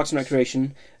Recreation. Parks and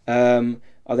Recreation.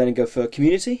 I'll then go for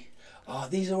Community. Oh,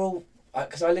 these are all.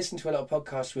 Because I listen to a lot of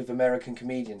podcasts with American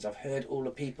comedians, I've heard all the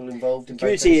people involved in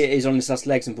Community is on its last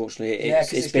legs, unfortunately.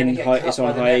 It's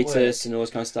on hiatus and all this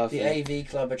kind of stuff. The AV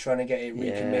Club are trying to get it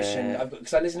recommissioned.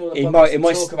 Because I listen to all the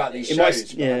podcasts talk about these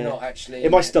shows, but I'm not actually.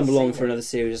 It might stumble along for another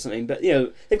series or something, but you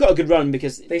know they've got a good run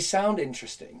because they sound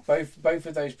interesting. Both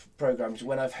of those programs.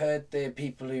 When I've heard the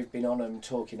people who've been on them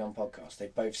talking on podcasts, they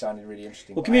both sounded really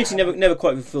interesting. Well, Community never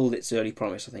quite fulfilled its early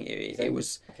promise. I think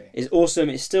it's awesome.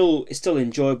 It's still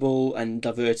enjoyable and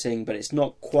diverting, but it's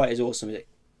not quite as awesome as it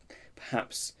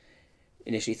perhaps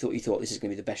initially thought. You thought this is going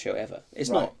to be the best show ever.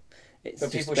 It's not.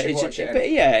 But people should watch it.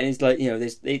 But yeah, and it's like, you know,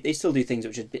 they still do things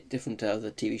which are a bit different to other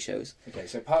TV shows. Okay,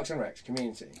 so Parks and Recs,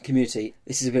 Community.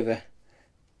 This is a bit of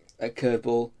a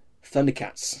curveball.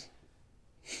 Thundercats.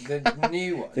 The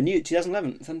new one. The new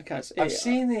 2011 Thundercats. I've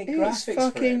seen the graphics. It's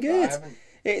fucking good.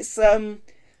 It's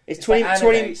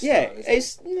 20. Yeah,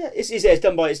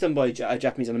 it's done by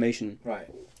Japanese animation. Right.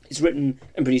 It's written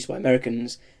and produced by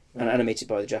Americans. and animated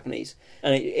by the Japanese,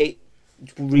 and it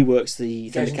reworks the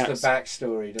It goes into the Thundercats.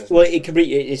 backstory, doesn't Well, it?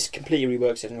 it's completely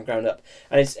reworks it from the ground up,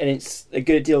 and it's a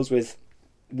good deals with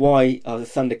why are the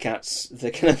Thundercats the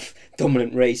kind of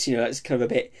dominant race. You know, it's kind of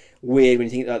a bit weird when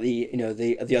you think about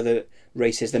the other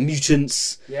races, the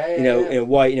mutants. Yeah.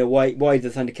 Why the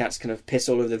Thundercats kind of piss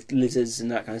all over the lizards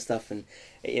and that kind of stuff, and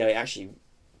it actually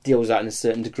deals with that in a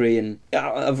certain degree. And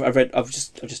I've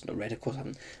just not read, of course I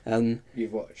haven't.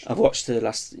 You've watched. I've watched the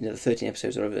last the 13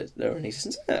 episodes that are in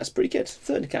existence. Yeah, that's pretty good.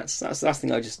 Thundercats. That's the last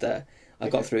thing I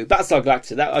got through. Battlestar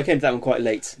Galactica. I came to that one quite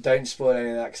late. Don't spoil any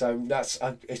of that because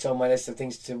it's on my list of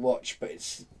things to watch. But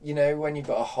it's when you've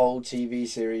got a whole TV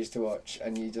series to watch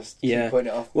and you just keep putting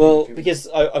it off. Well, because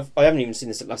I haven't even seen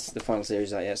the final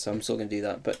series out yet, so I'm still going to do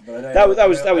that. But I that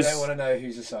was. I don't want to know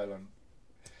who's a Cylon.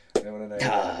 I don't want to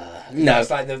know. No,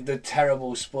 that's like the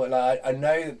terrible spoil. Like I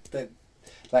know that.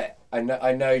 Like I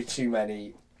know too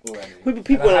many already. Well,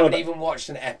 people and I haven't even watched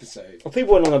an episode. Well,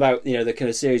 people went on about the kind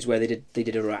of series where they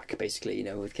did Iraq basically,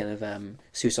 with kind of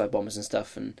suicide bombers and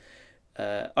stuff, and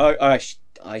I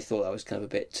thought that was kind of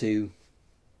a bit too.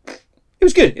 It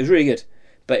was good. It was really good,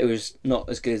 but it was not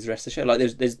as good as the rest of the show. Like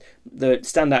there's the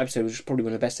standout episode, which was probably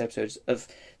one of the best episodes of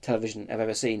television I've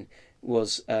ever seen,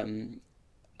 was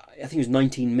I think it was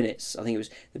 19 minutes. I think it was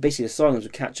basically the Cylons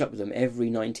would catch up with them every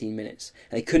 19 minutes,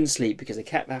 and they couldn't sleep because they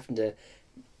kept having to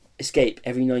escape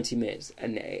every 90 minutes,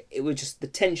 and it was just the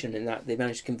tension in that they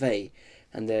managed to convey,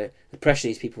 and the pressure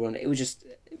these people were under. It was just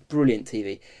brilliant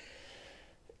TV.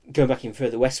 Going back even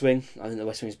further, West Wing. I think the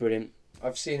West Wing is brilliant.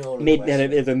 I've seen all of the West They had a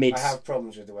bit of a mid. I have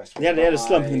problems with the West Wing. They had a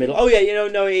slump in the middle. Oh yeah,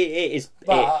 it is.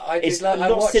 It's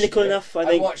not cynical enough. I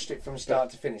think. I watched it from start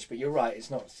to finish, but you're right.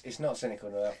 It's not cynical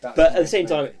enough. That's but at the same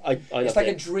time, it's like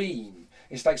a dream.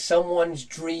 It's like someone's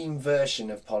dream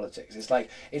version of politics.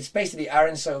 It's basically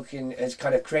Aaron Sorkin has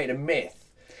kind of created a myth.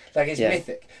 Like it's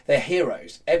mythic. They're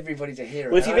heroes. Everybody's a hero.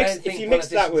 Well, if you mix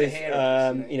that with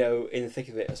in the thick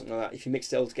of it or something like that, if you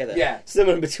mix it all together,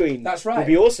 somewhere in between, that's right. Would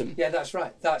be awesome. Yeah, that's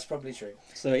right. That's probably true.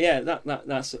 So yeah,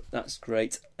 that's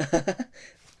great.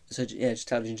 So yeah, just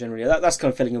television generally. That's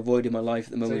kind of filling a void in my life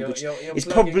at the moment, which is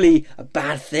probably a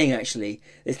bad thing actually.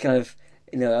 It's kind of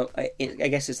I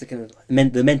guess it's the kind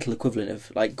of the mental equivalent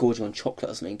of like gorging on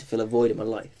chocolate or something to fill a void in my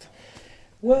life.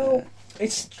 Well,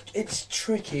 it's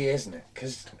tricky, isn't it?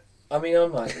 Because I'm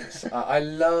like this. I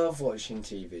love watching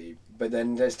TV, but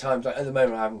then there's times like at the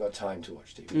moment I haven't got time to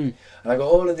watch TV, and I've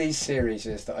got all of these series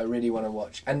that I really want to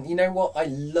watch. And you know what? I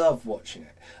love watching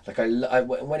it. Like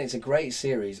when it's a great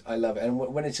series, I love it, and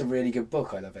when it's a really good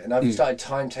book, I love it. And I've started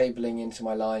timetabling into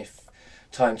my life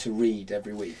time to read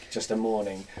every week, just a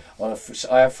morning. I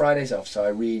have Fridays off, so I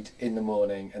read in the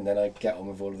morning, and then I get on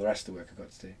with all of the rest of the work I've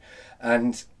got to do.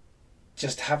 And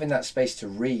just having that space to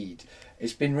read,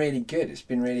 it's been really good. It's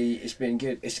been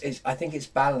good. I think it's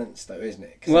balanced though, isn't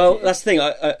it? Well, that's the thing.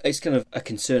 It's kind of a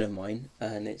concern of mine,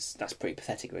 and that's pretty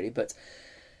pathetic, really. But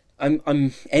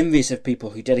I'm envious of people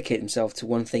who dedicate themselves to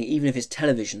one thing, even if it's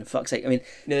television. For fuck's sake! I mean,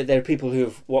 there are people who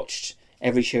have watched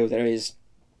every show there is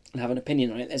and have an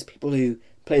opinion on it. There's people who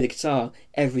play the guitar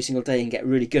every single day and get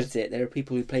really good at it. There are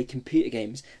people who play computer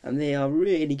games and they are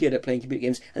really good at playing computer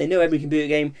games, and they know every computer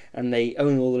game and they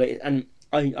own all the latest. And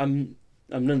I'm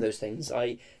none of those things.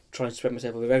 I try and spread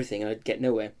myself over everything, and I get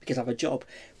nowhere because I have a job,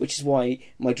 which is why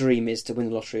my dream is to win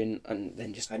the lottery and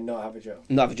then just not have a job.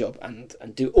 Not have a job and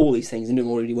do all these things and do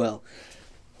them all really well.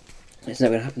 It's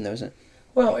never going to happen though, is it?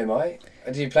 Well, it might.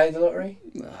 Do you play the lottery?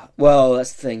 Well,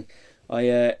 that's the thing.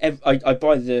 I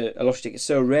buy a lottery ticket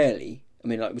so rarely. I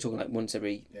mean, like we're talking like once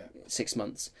every 6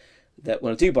 months. That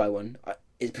when I do buy one,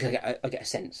 it's because I get a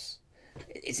sense.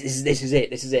 This is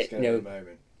it.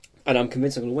 Moment. And I'm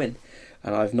convinced I'm going to win.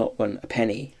 And I've not won a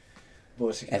penny.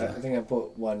 I think I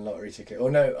bought one lottery ticket. Oh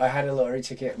no, I had a lottery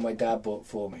ticket my dad bought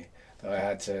for me that I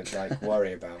had to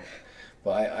worry about.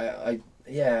 But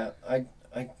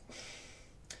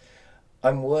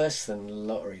I'm worse than the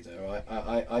lottery though.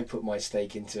 I put my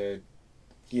stake into,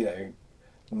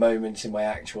 moments in my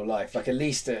actual life. Like at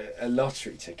least a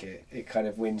lottery ticket, it kind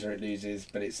of wins or it loses,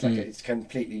 but it's like it's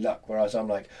completely luck. Whereas I'm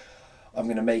like, I'm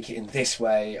going to make it in this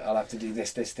way. I'll have to do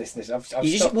this. I've stopped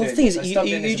doing this.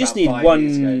 You just need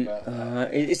one.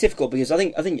 It's difficult because I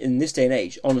think in this day and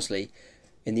age, honestly,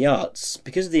 in the arts,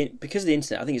 because of the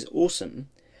internet, I think it's awesome.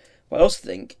 But I also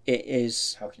think it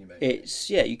is. How can you make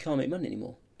it? You can't make money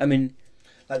anymore. I mean,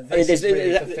 this is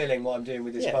really fulfilling what I'm doing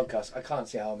with this podcast. I can't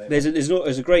see how I make money.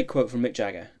 There's a great quote from Mick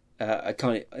Jagger. I'm not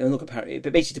going to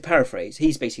but basically to paraphrase,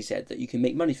 he's basically said that you can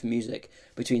make money from music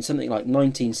between something like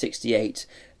 1968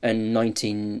 and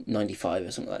 1995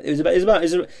 or something like that. It was about a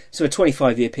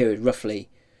 25-year period roughly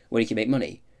when you can make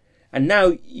money, And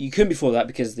now you couldn't before that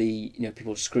because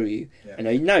people screw you. Yeah.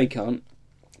 And now you can't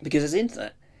because there's the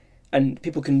internet, and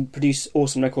people can produce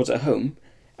awesome records at home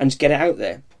and just get it out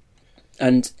there.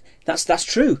 And that's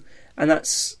true, and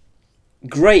that's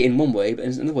great in one way, but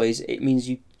in other ways it means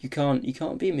you can't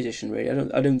be a musician really.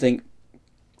 I don't think,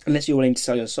 unless you're willing to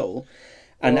sell your soul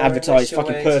and advertise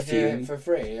fucking perfume to do it for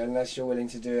free, unless you're willing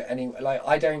to do it anyway. Like,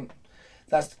 I don't.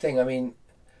 That's the thing. I mean,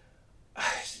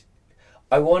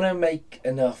 I want to make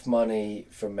enough money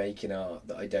from making art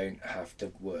that I don't have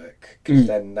to work, because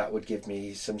then that would give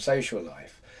me some social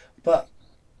life. But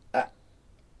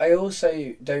I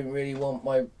also don't really want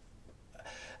my,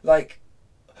 like,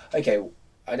 okay,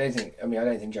 I don't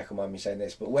think Jack will mind me saying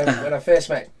this, but when I first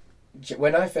met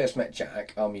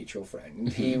Jack, our mutual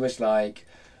friend, he was like,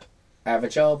 I have a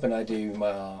job and I do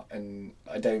my art, and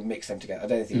I don't mix them together. I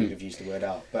don't think he'd have used the word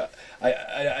art, but I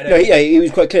don't. No, yeah, he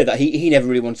was quite clear that he never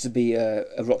really wanted to be a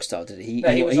rock star, did he?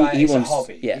 He was like, it's a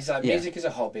hobby. Yeah, he's like, music is a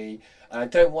hobby, and I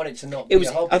don't want it to not be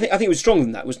a hobby. I think it was stronger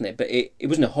than that, wasn't it? But it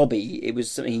wasn't a hobby. It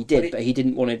was something he did, but he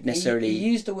didn't want to necessarily. He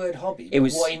used the word hobby.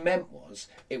 What he meant was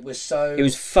it was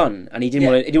fun, and he didn't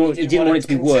want it. He didn't want it to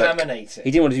be work.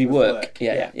 He didn't want it to be work.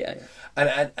 Yeah.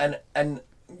 And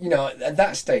you know, at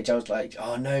that stage, I was like,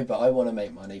 oh no, but I want to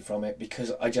make money from it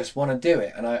because I just want to do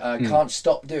it, and I can't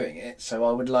stop doing it. So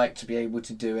I would like to be able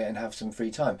to do it and have some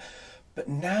free time. But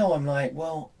now I'm like,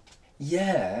 well,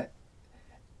 yeah,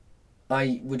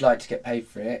 I would like to get paid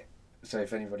for it. So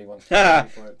if anybody wants to pay me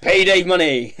for it, payday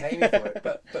money, pay me for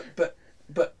it.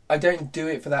 But I don't do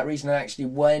it for that reason. And actually,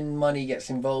 when money gets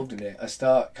involved in it, I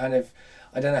start kind of,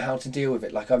 I don't know how to deal with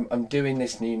it. Like I'm doing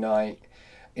this new night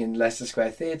in Leicester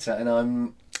Square Theatre,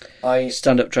 and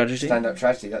stand-up tragedy. Stand-up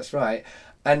tragedy, that's right.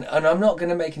 And I'm not going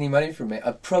to make any money from it.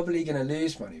 I'm probably going to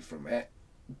lose money from it,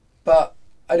 but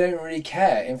I don't really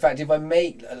care. In fact, if I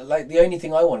make, like, the only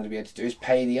thing I wanted to be able to do is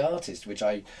pay the artist, which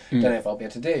I don't know if I'll be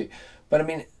able to do. But I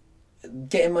mean,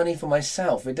 getting money for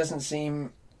myself,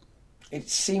 it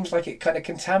seems like it kind of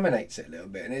contaminates it a little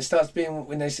bit, and it starts being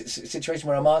in a situation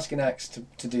where I'm asking acts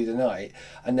to do the night,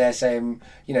 and they're saying,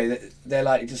 you know, that they're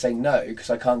likely to say no because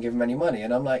I can't give them any money,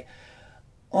 and I'm like,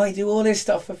 I do all this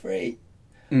stuff for free,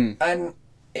 and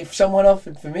if someone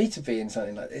offered for me to be in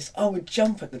something like this, I would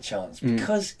jump at the chance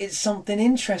because it's something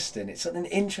interesting. It's something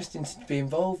interesting to be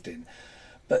involved in,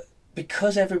 but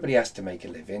because everybody has to make a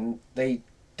living, they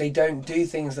don't do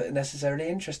things that are necessarily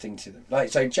interesting to them. Like,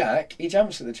 so Jack, he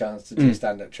jumps at the chance to do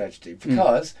stand-up tragedy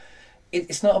because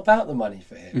it's not about the money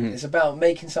for him. It's about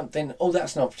making something,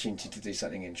 that's an opportunity to do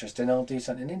something interesting, I'll do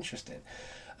something interesting.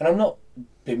 And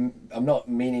I'm not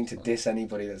meaning to diss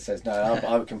anybody that says, no,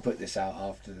 I can put this out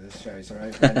after the shows are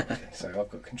over anyway, so I've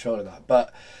got control of that.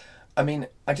 But, I mean,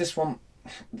 I just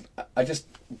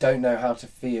don't know how to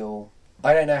feel.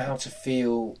 I don't know how to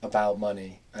feel about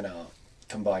money and art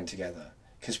combined together.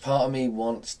 Because part of me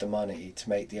wants the money to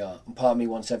make the art, and part of me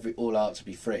wants all art to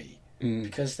be free.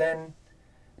 Because then,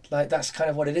 like, that's kind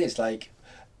of what it is. Like,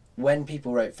 when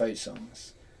people wrote folk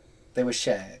songs, they were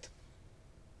shared.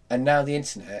 And now the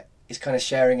internet is kind of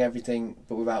sharing everything,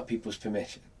 but without people's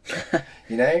permission.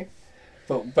 You know?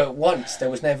 But once, there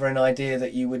was never an idea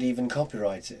that you would even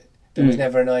copyright it. There was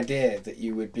never an idea that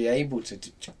you would be able to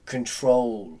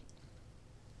control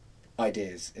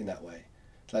ideas in that way.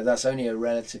 Like, that's only a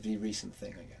relatively recent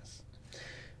thing, I guess.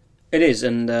 It is,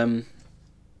 and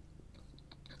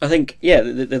I think, yeah,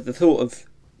 the thought of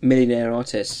millionaire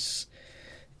artists,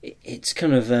 it's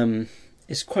kind of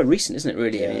it's quite recent, isn't it?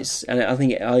 Really, Yeah. And I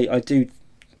think I do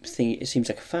think it seems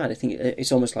like a fad. I think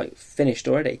it's almost like finished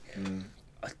already.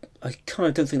 I kind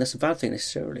of don't think that's a bad thing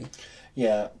necessarily.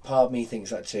 Yeah, part of me thinks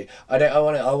that too. I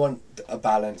want a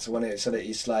balance. I want it so that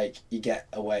it's like you get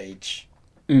a wage,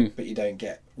 but you don't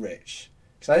get rich.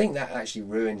 Because I think that actually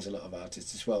ruins a lot of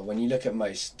artists as well. When you look at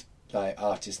most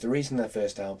artists, the reason their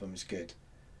first album is good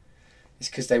is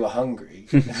because they were hungry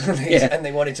and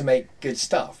they wanted to make good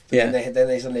stuff. But then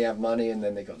they suddenly have money, and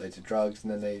then they got loads of drugs,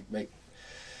 and then they make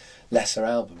lesser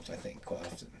albums. I think quite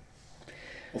often,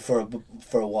 or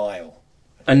for a while.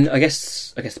 And I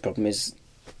guess the problem is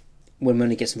when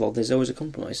money gets involved, there's always a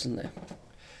compromise, isn't there?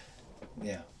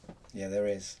 Yeah, there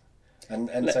is.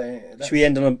 And so should we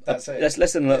end on let's end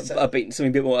on upbeat, something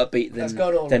a bit more upbeat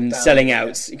than selling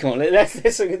out. You can't.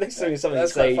 Let's something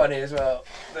that's quite funny as well.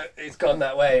 It's gone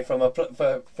that way from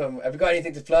from have you got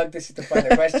anything to plug? This is the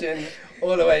final question,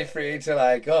 all the way through to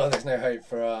like, there's no hope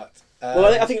for art. Well,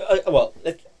 I think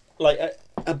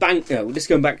a band. Just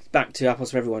going back to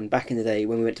Apples for Everyone. Back in the day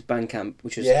when we went to band camp,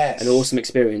 which was Yes. an awesome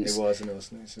experience. It was an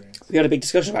awesome experience. We had a big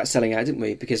discussion about selling out, didn't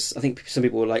we? Because I think some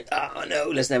people were like, "Oh no,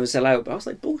 let's never sell out." But I was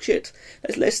like, "Bullshit!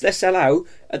 Let's sell out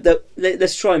at the.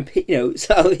 Let's try and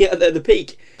sell at the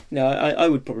peak." No, I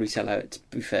would probably sell out. To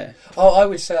be fair. Oh, I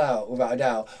would sell out without a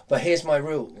doubt. But here's my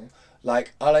rule: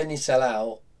 like, I'll only sell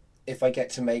out if I get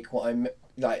to make what I'm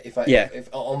like. If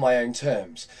on my own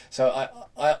terms. So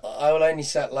I will only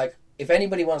sell like. If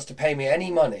anybody wants to pay me any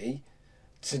money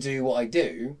to do what I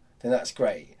do, then that's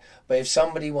great. But if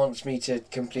somebody wants me to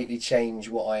completely change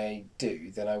what I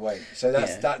do, then I won't. So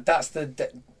that's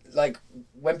the like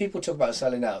when people talk about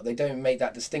selling out, they don't make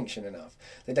that distinction enough.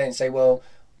 They don't say, well,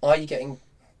 are you getting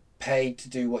paid to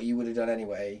do what you would have done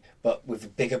anyway, but with a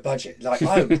bigger budget? Like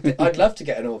I'd love to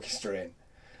get an orchestra in.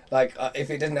 Like if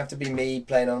it doesn't have to be me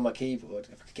playing on my keyboard,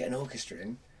 if I could get an orchestra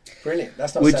in. Brilliant.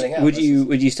 That's not selling out. Would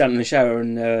you stand in the shower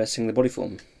and sing the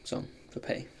Bodyform song for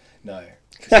pay? No,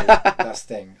 that's the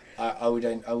thing. I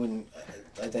don't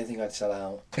think I'd sell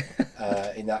out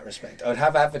in that respect. I would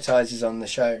have advertisers on the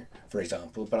show, for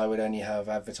example, but I would only have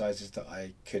advertisers that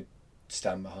I could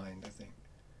stand behind. I think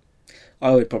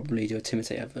I would probably do a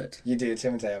Timotei advert. You do a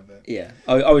Timotei advert? Yeah,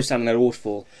 I was standing at a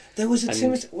waterfall. There was a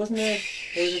Timotei, wasn't there?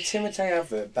 There was a Timotei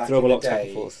advert back in the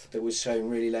day that was shown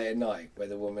really late at night, where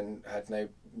the woman had no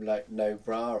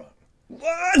bra on. What?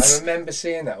 I remember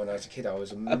seeing that when I was a kid. I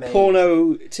was amazed. A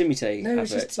porno Timotei No, it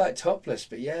was advert. just like topless,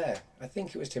 but yeah, I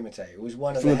think it was Timotei. It was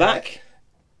one of From the back?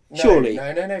 No, Surely.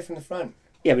 No, from the front.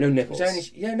 Yeah, but no nipples. It was only,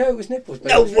 it was nipples. But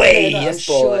No it was way! I'm That's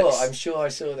bollocks. sure I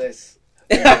saw this.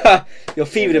 Your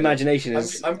fevered imagination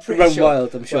is I'm pretty run sure,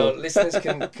 wild, I'm sure. Well, listeners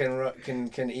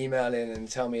can email in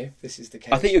and tell me if this is the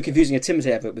case. I think you're confusing a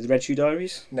Timotei advert with Red Shoe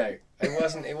Diaries. No, it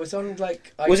wasn't. It was on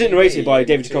like. Was it ITV narrated by in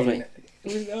David between- Duchovny?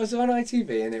 It was on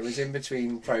ITV and it was in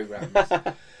between programmes.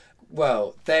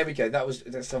 Well, there we go.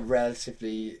 That's a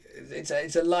relatively.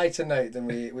 It's a lighter note than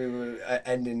we were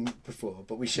ending before,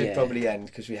 but we should probably end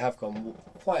because we have gone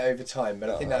quite over time. But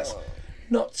I think that's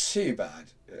not too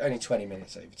bad. Only 20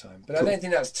 minutes over time, but cool. I don't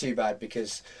think that's too bad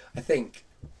because I think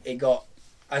it got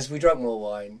as we drank more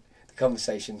wine, the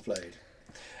conversation flowed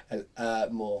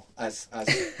more as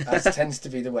tends to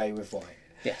be the way with wine.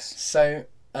 Yes. So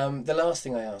the last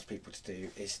thing I ask people to do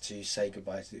is to say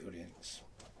goodbye to the audience,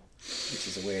 which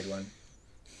is a weird one.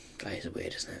 That is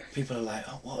weird, isn't it? People are like,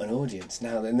 "Oh, what an audience!"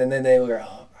 Now and then they will go,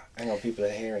 "Oh, hang on, people are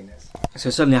hearing this." So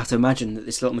suddenly I have to imagine that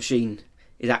this little machine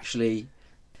is actually,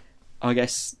 I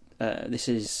guess, this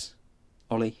is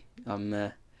Ollie.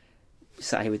 I'm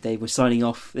sat here with Dave. We're signing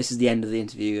off. This is the end of the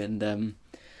interview, and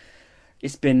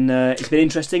it's been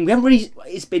interesting. We haven't really.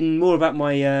 It's been more about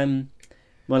my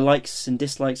my likes and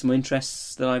dislikes and my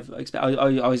interests that I've expected.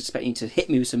 I was expecting you to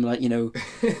hit me with some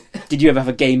did you ever have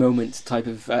a gay moment type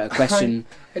of question?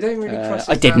 I don't really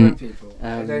cross-examine people.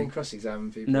 I don't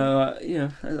cross-examine people. No,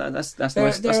 that's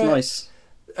nice. That's nice.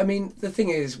 I mean, the thing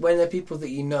is, when there are people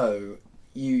that you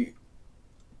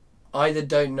either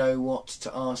don't know what to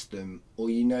ask them, or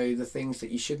you know the things that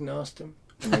you shouldn't ask them,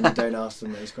 and then you don't ask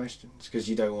them those questions because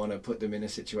you don't want to put them in a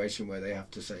situation where they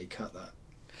have to say, "Cut that."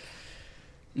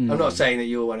 I'm not saying that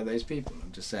you're one of those people.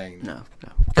 I'm just saying. No,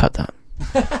 cut that.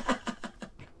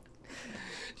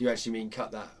 Do you actually mean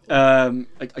cut that? I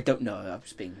don't know. I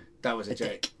was being. That was a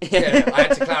joke. Yeah, I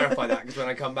had to clarify that because when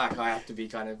I come back, I have to be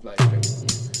kind of like.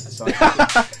 So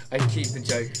I keep the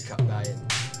joke, cut that in.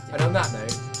 And on that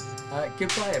note,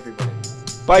 goodbye, everybody.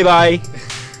 Bye bye.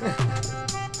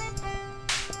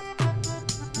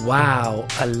 Wow,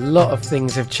 a lot of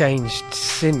things have changed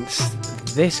since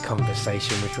this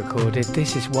conversation was recorded.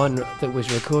 This is one that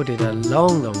was recorded a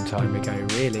long time ago,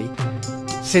 really.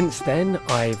 Since then,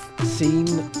 I've seen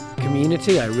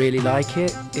Community. I really like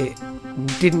it. It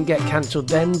didn't get cancelled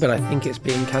then, but I think it's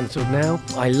being cancelled now.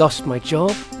 I lost my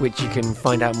job, which you can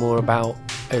find out more about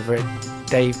over at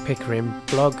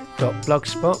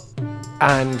davepickeringblog.blogspot.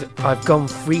 And I've gone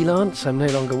freelance. I'm no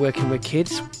longer working with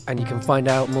kids, and you can find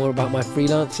out more about my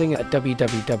freelancing at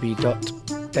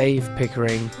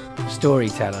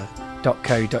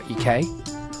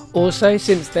www.davepickeringstoryteller.co.uk. Also,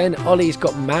 since then, Ollie's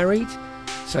got married,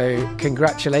 so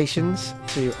congratulations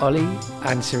to Ollie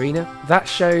and Serena. That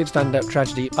show, Stand Up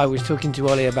Tragedy, I was talking to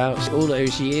Ollie about all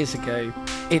those years ago.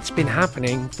 It's been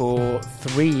happening for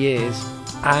 3 years,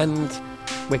 and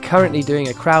we're currently doing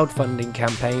a crowdfunding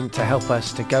campaign to help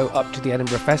us to go up to the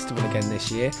Edinburgh Festival again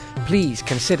this year. Please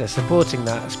consider supporting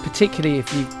that, particularly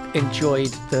if you've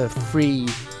enjoyed the free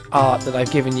art that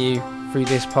I've given you through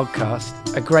this podcast.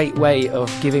 A great way of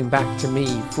giving back to me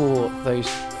for those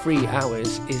free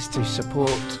hours is to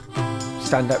support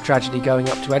Stand Up Tragedy going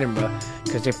up to Edinburgh,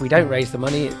 because if we don't raise the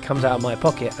money, it comes out of my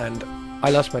pocket, and I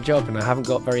lost my job and I haven't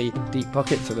got very deep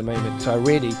pockets at the moment, so I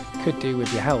really could do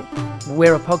with your help.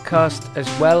 We're a podcast as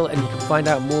well, and you can find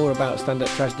out more about Stand Up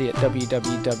Tragedy at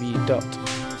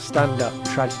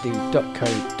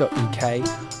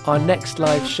www.standuptragedy.co.uk. Our next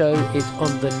live show is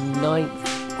on the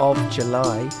 9th of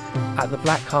July at the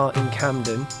Black Heart in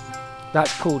Camden.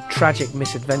 That's called Tragic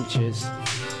Misadventures,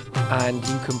 and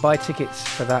you can buy tickets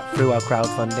for that through our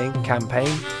crowdfunding campaign,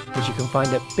 which you can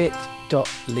find at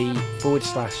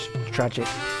bit.ly/Tragic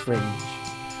Fringe.